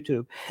Jihadists on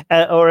YouTube,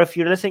 or if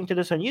you're listening to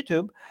this on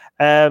YouTube,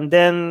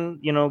 then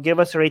give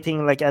us a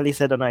rating, like Ali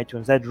said, on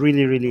iTunes. That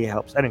really, really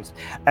helps. Anyways,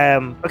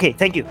 okay,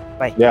 thank you.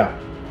 Bye. Yeah,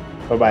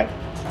 bye.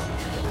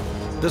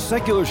 The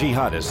Secular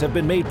Jihadists have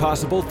been made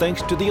possible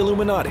thanks to the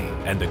Illuminati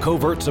and the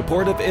covert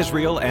support of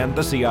Israel and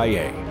the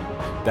CIA.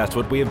 That's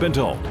what we have been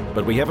told,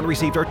 but we haven't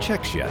received our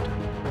checks yet.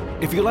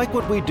 If you like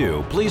what we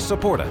do, please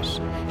support us.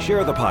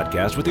 Share the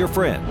podcast with your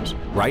friends.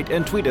 Write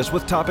and tweet us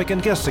with topic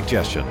and guest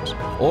suggestions.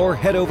 Or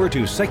head over to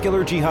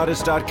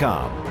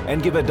secularjihadist.com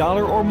and give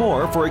 $1 or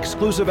more for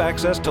exclusive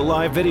access to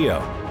live video.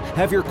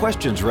 Have your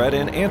questions read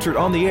and answered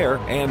on the air,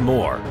 and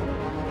more.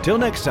 Till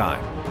next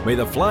time, may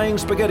the flying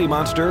spaghetti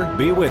monster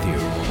be with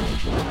you.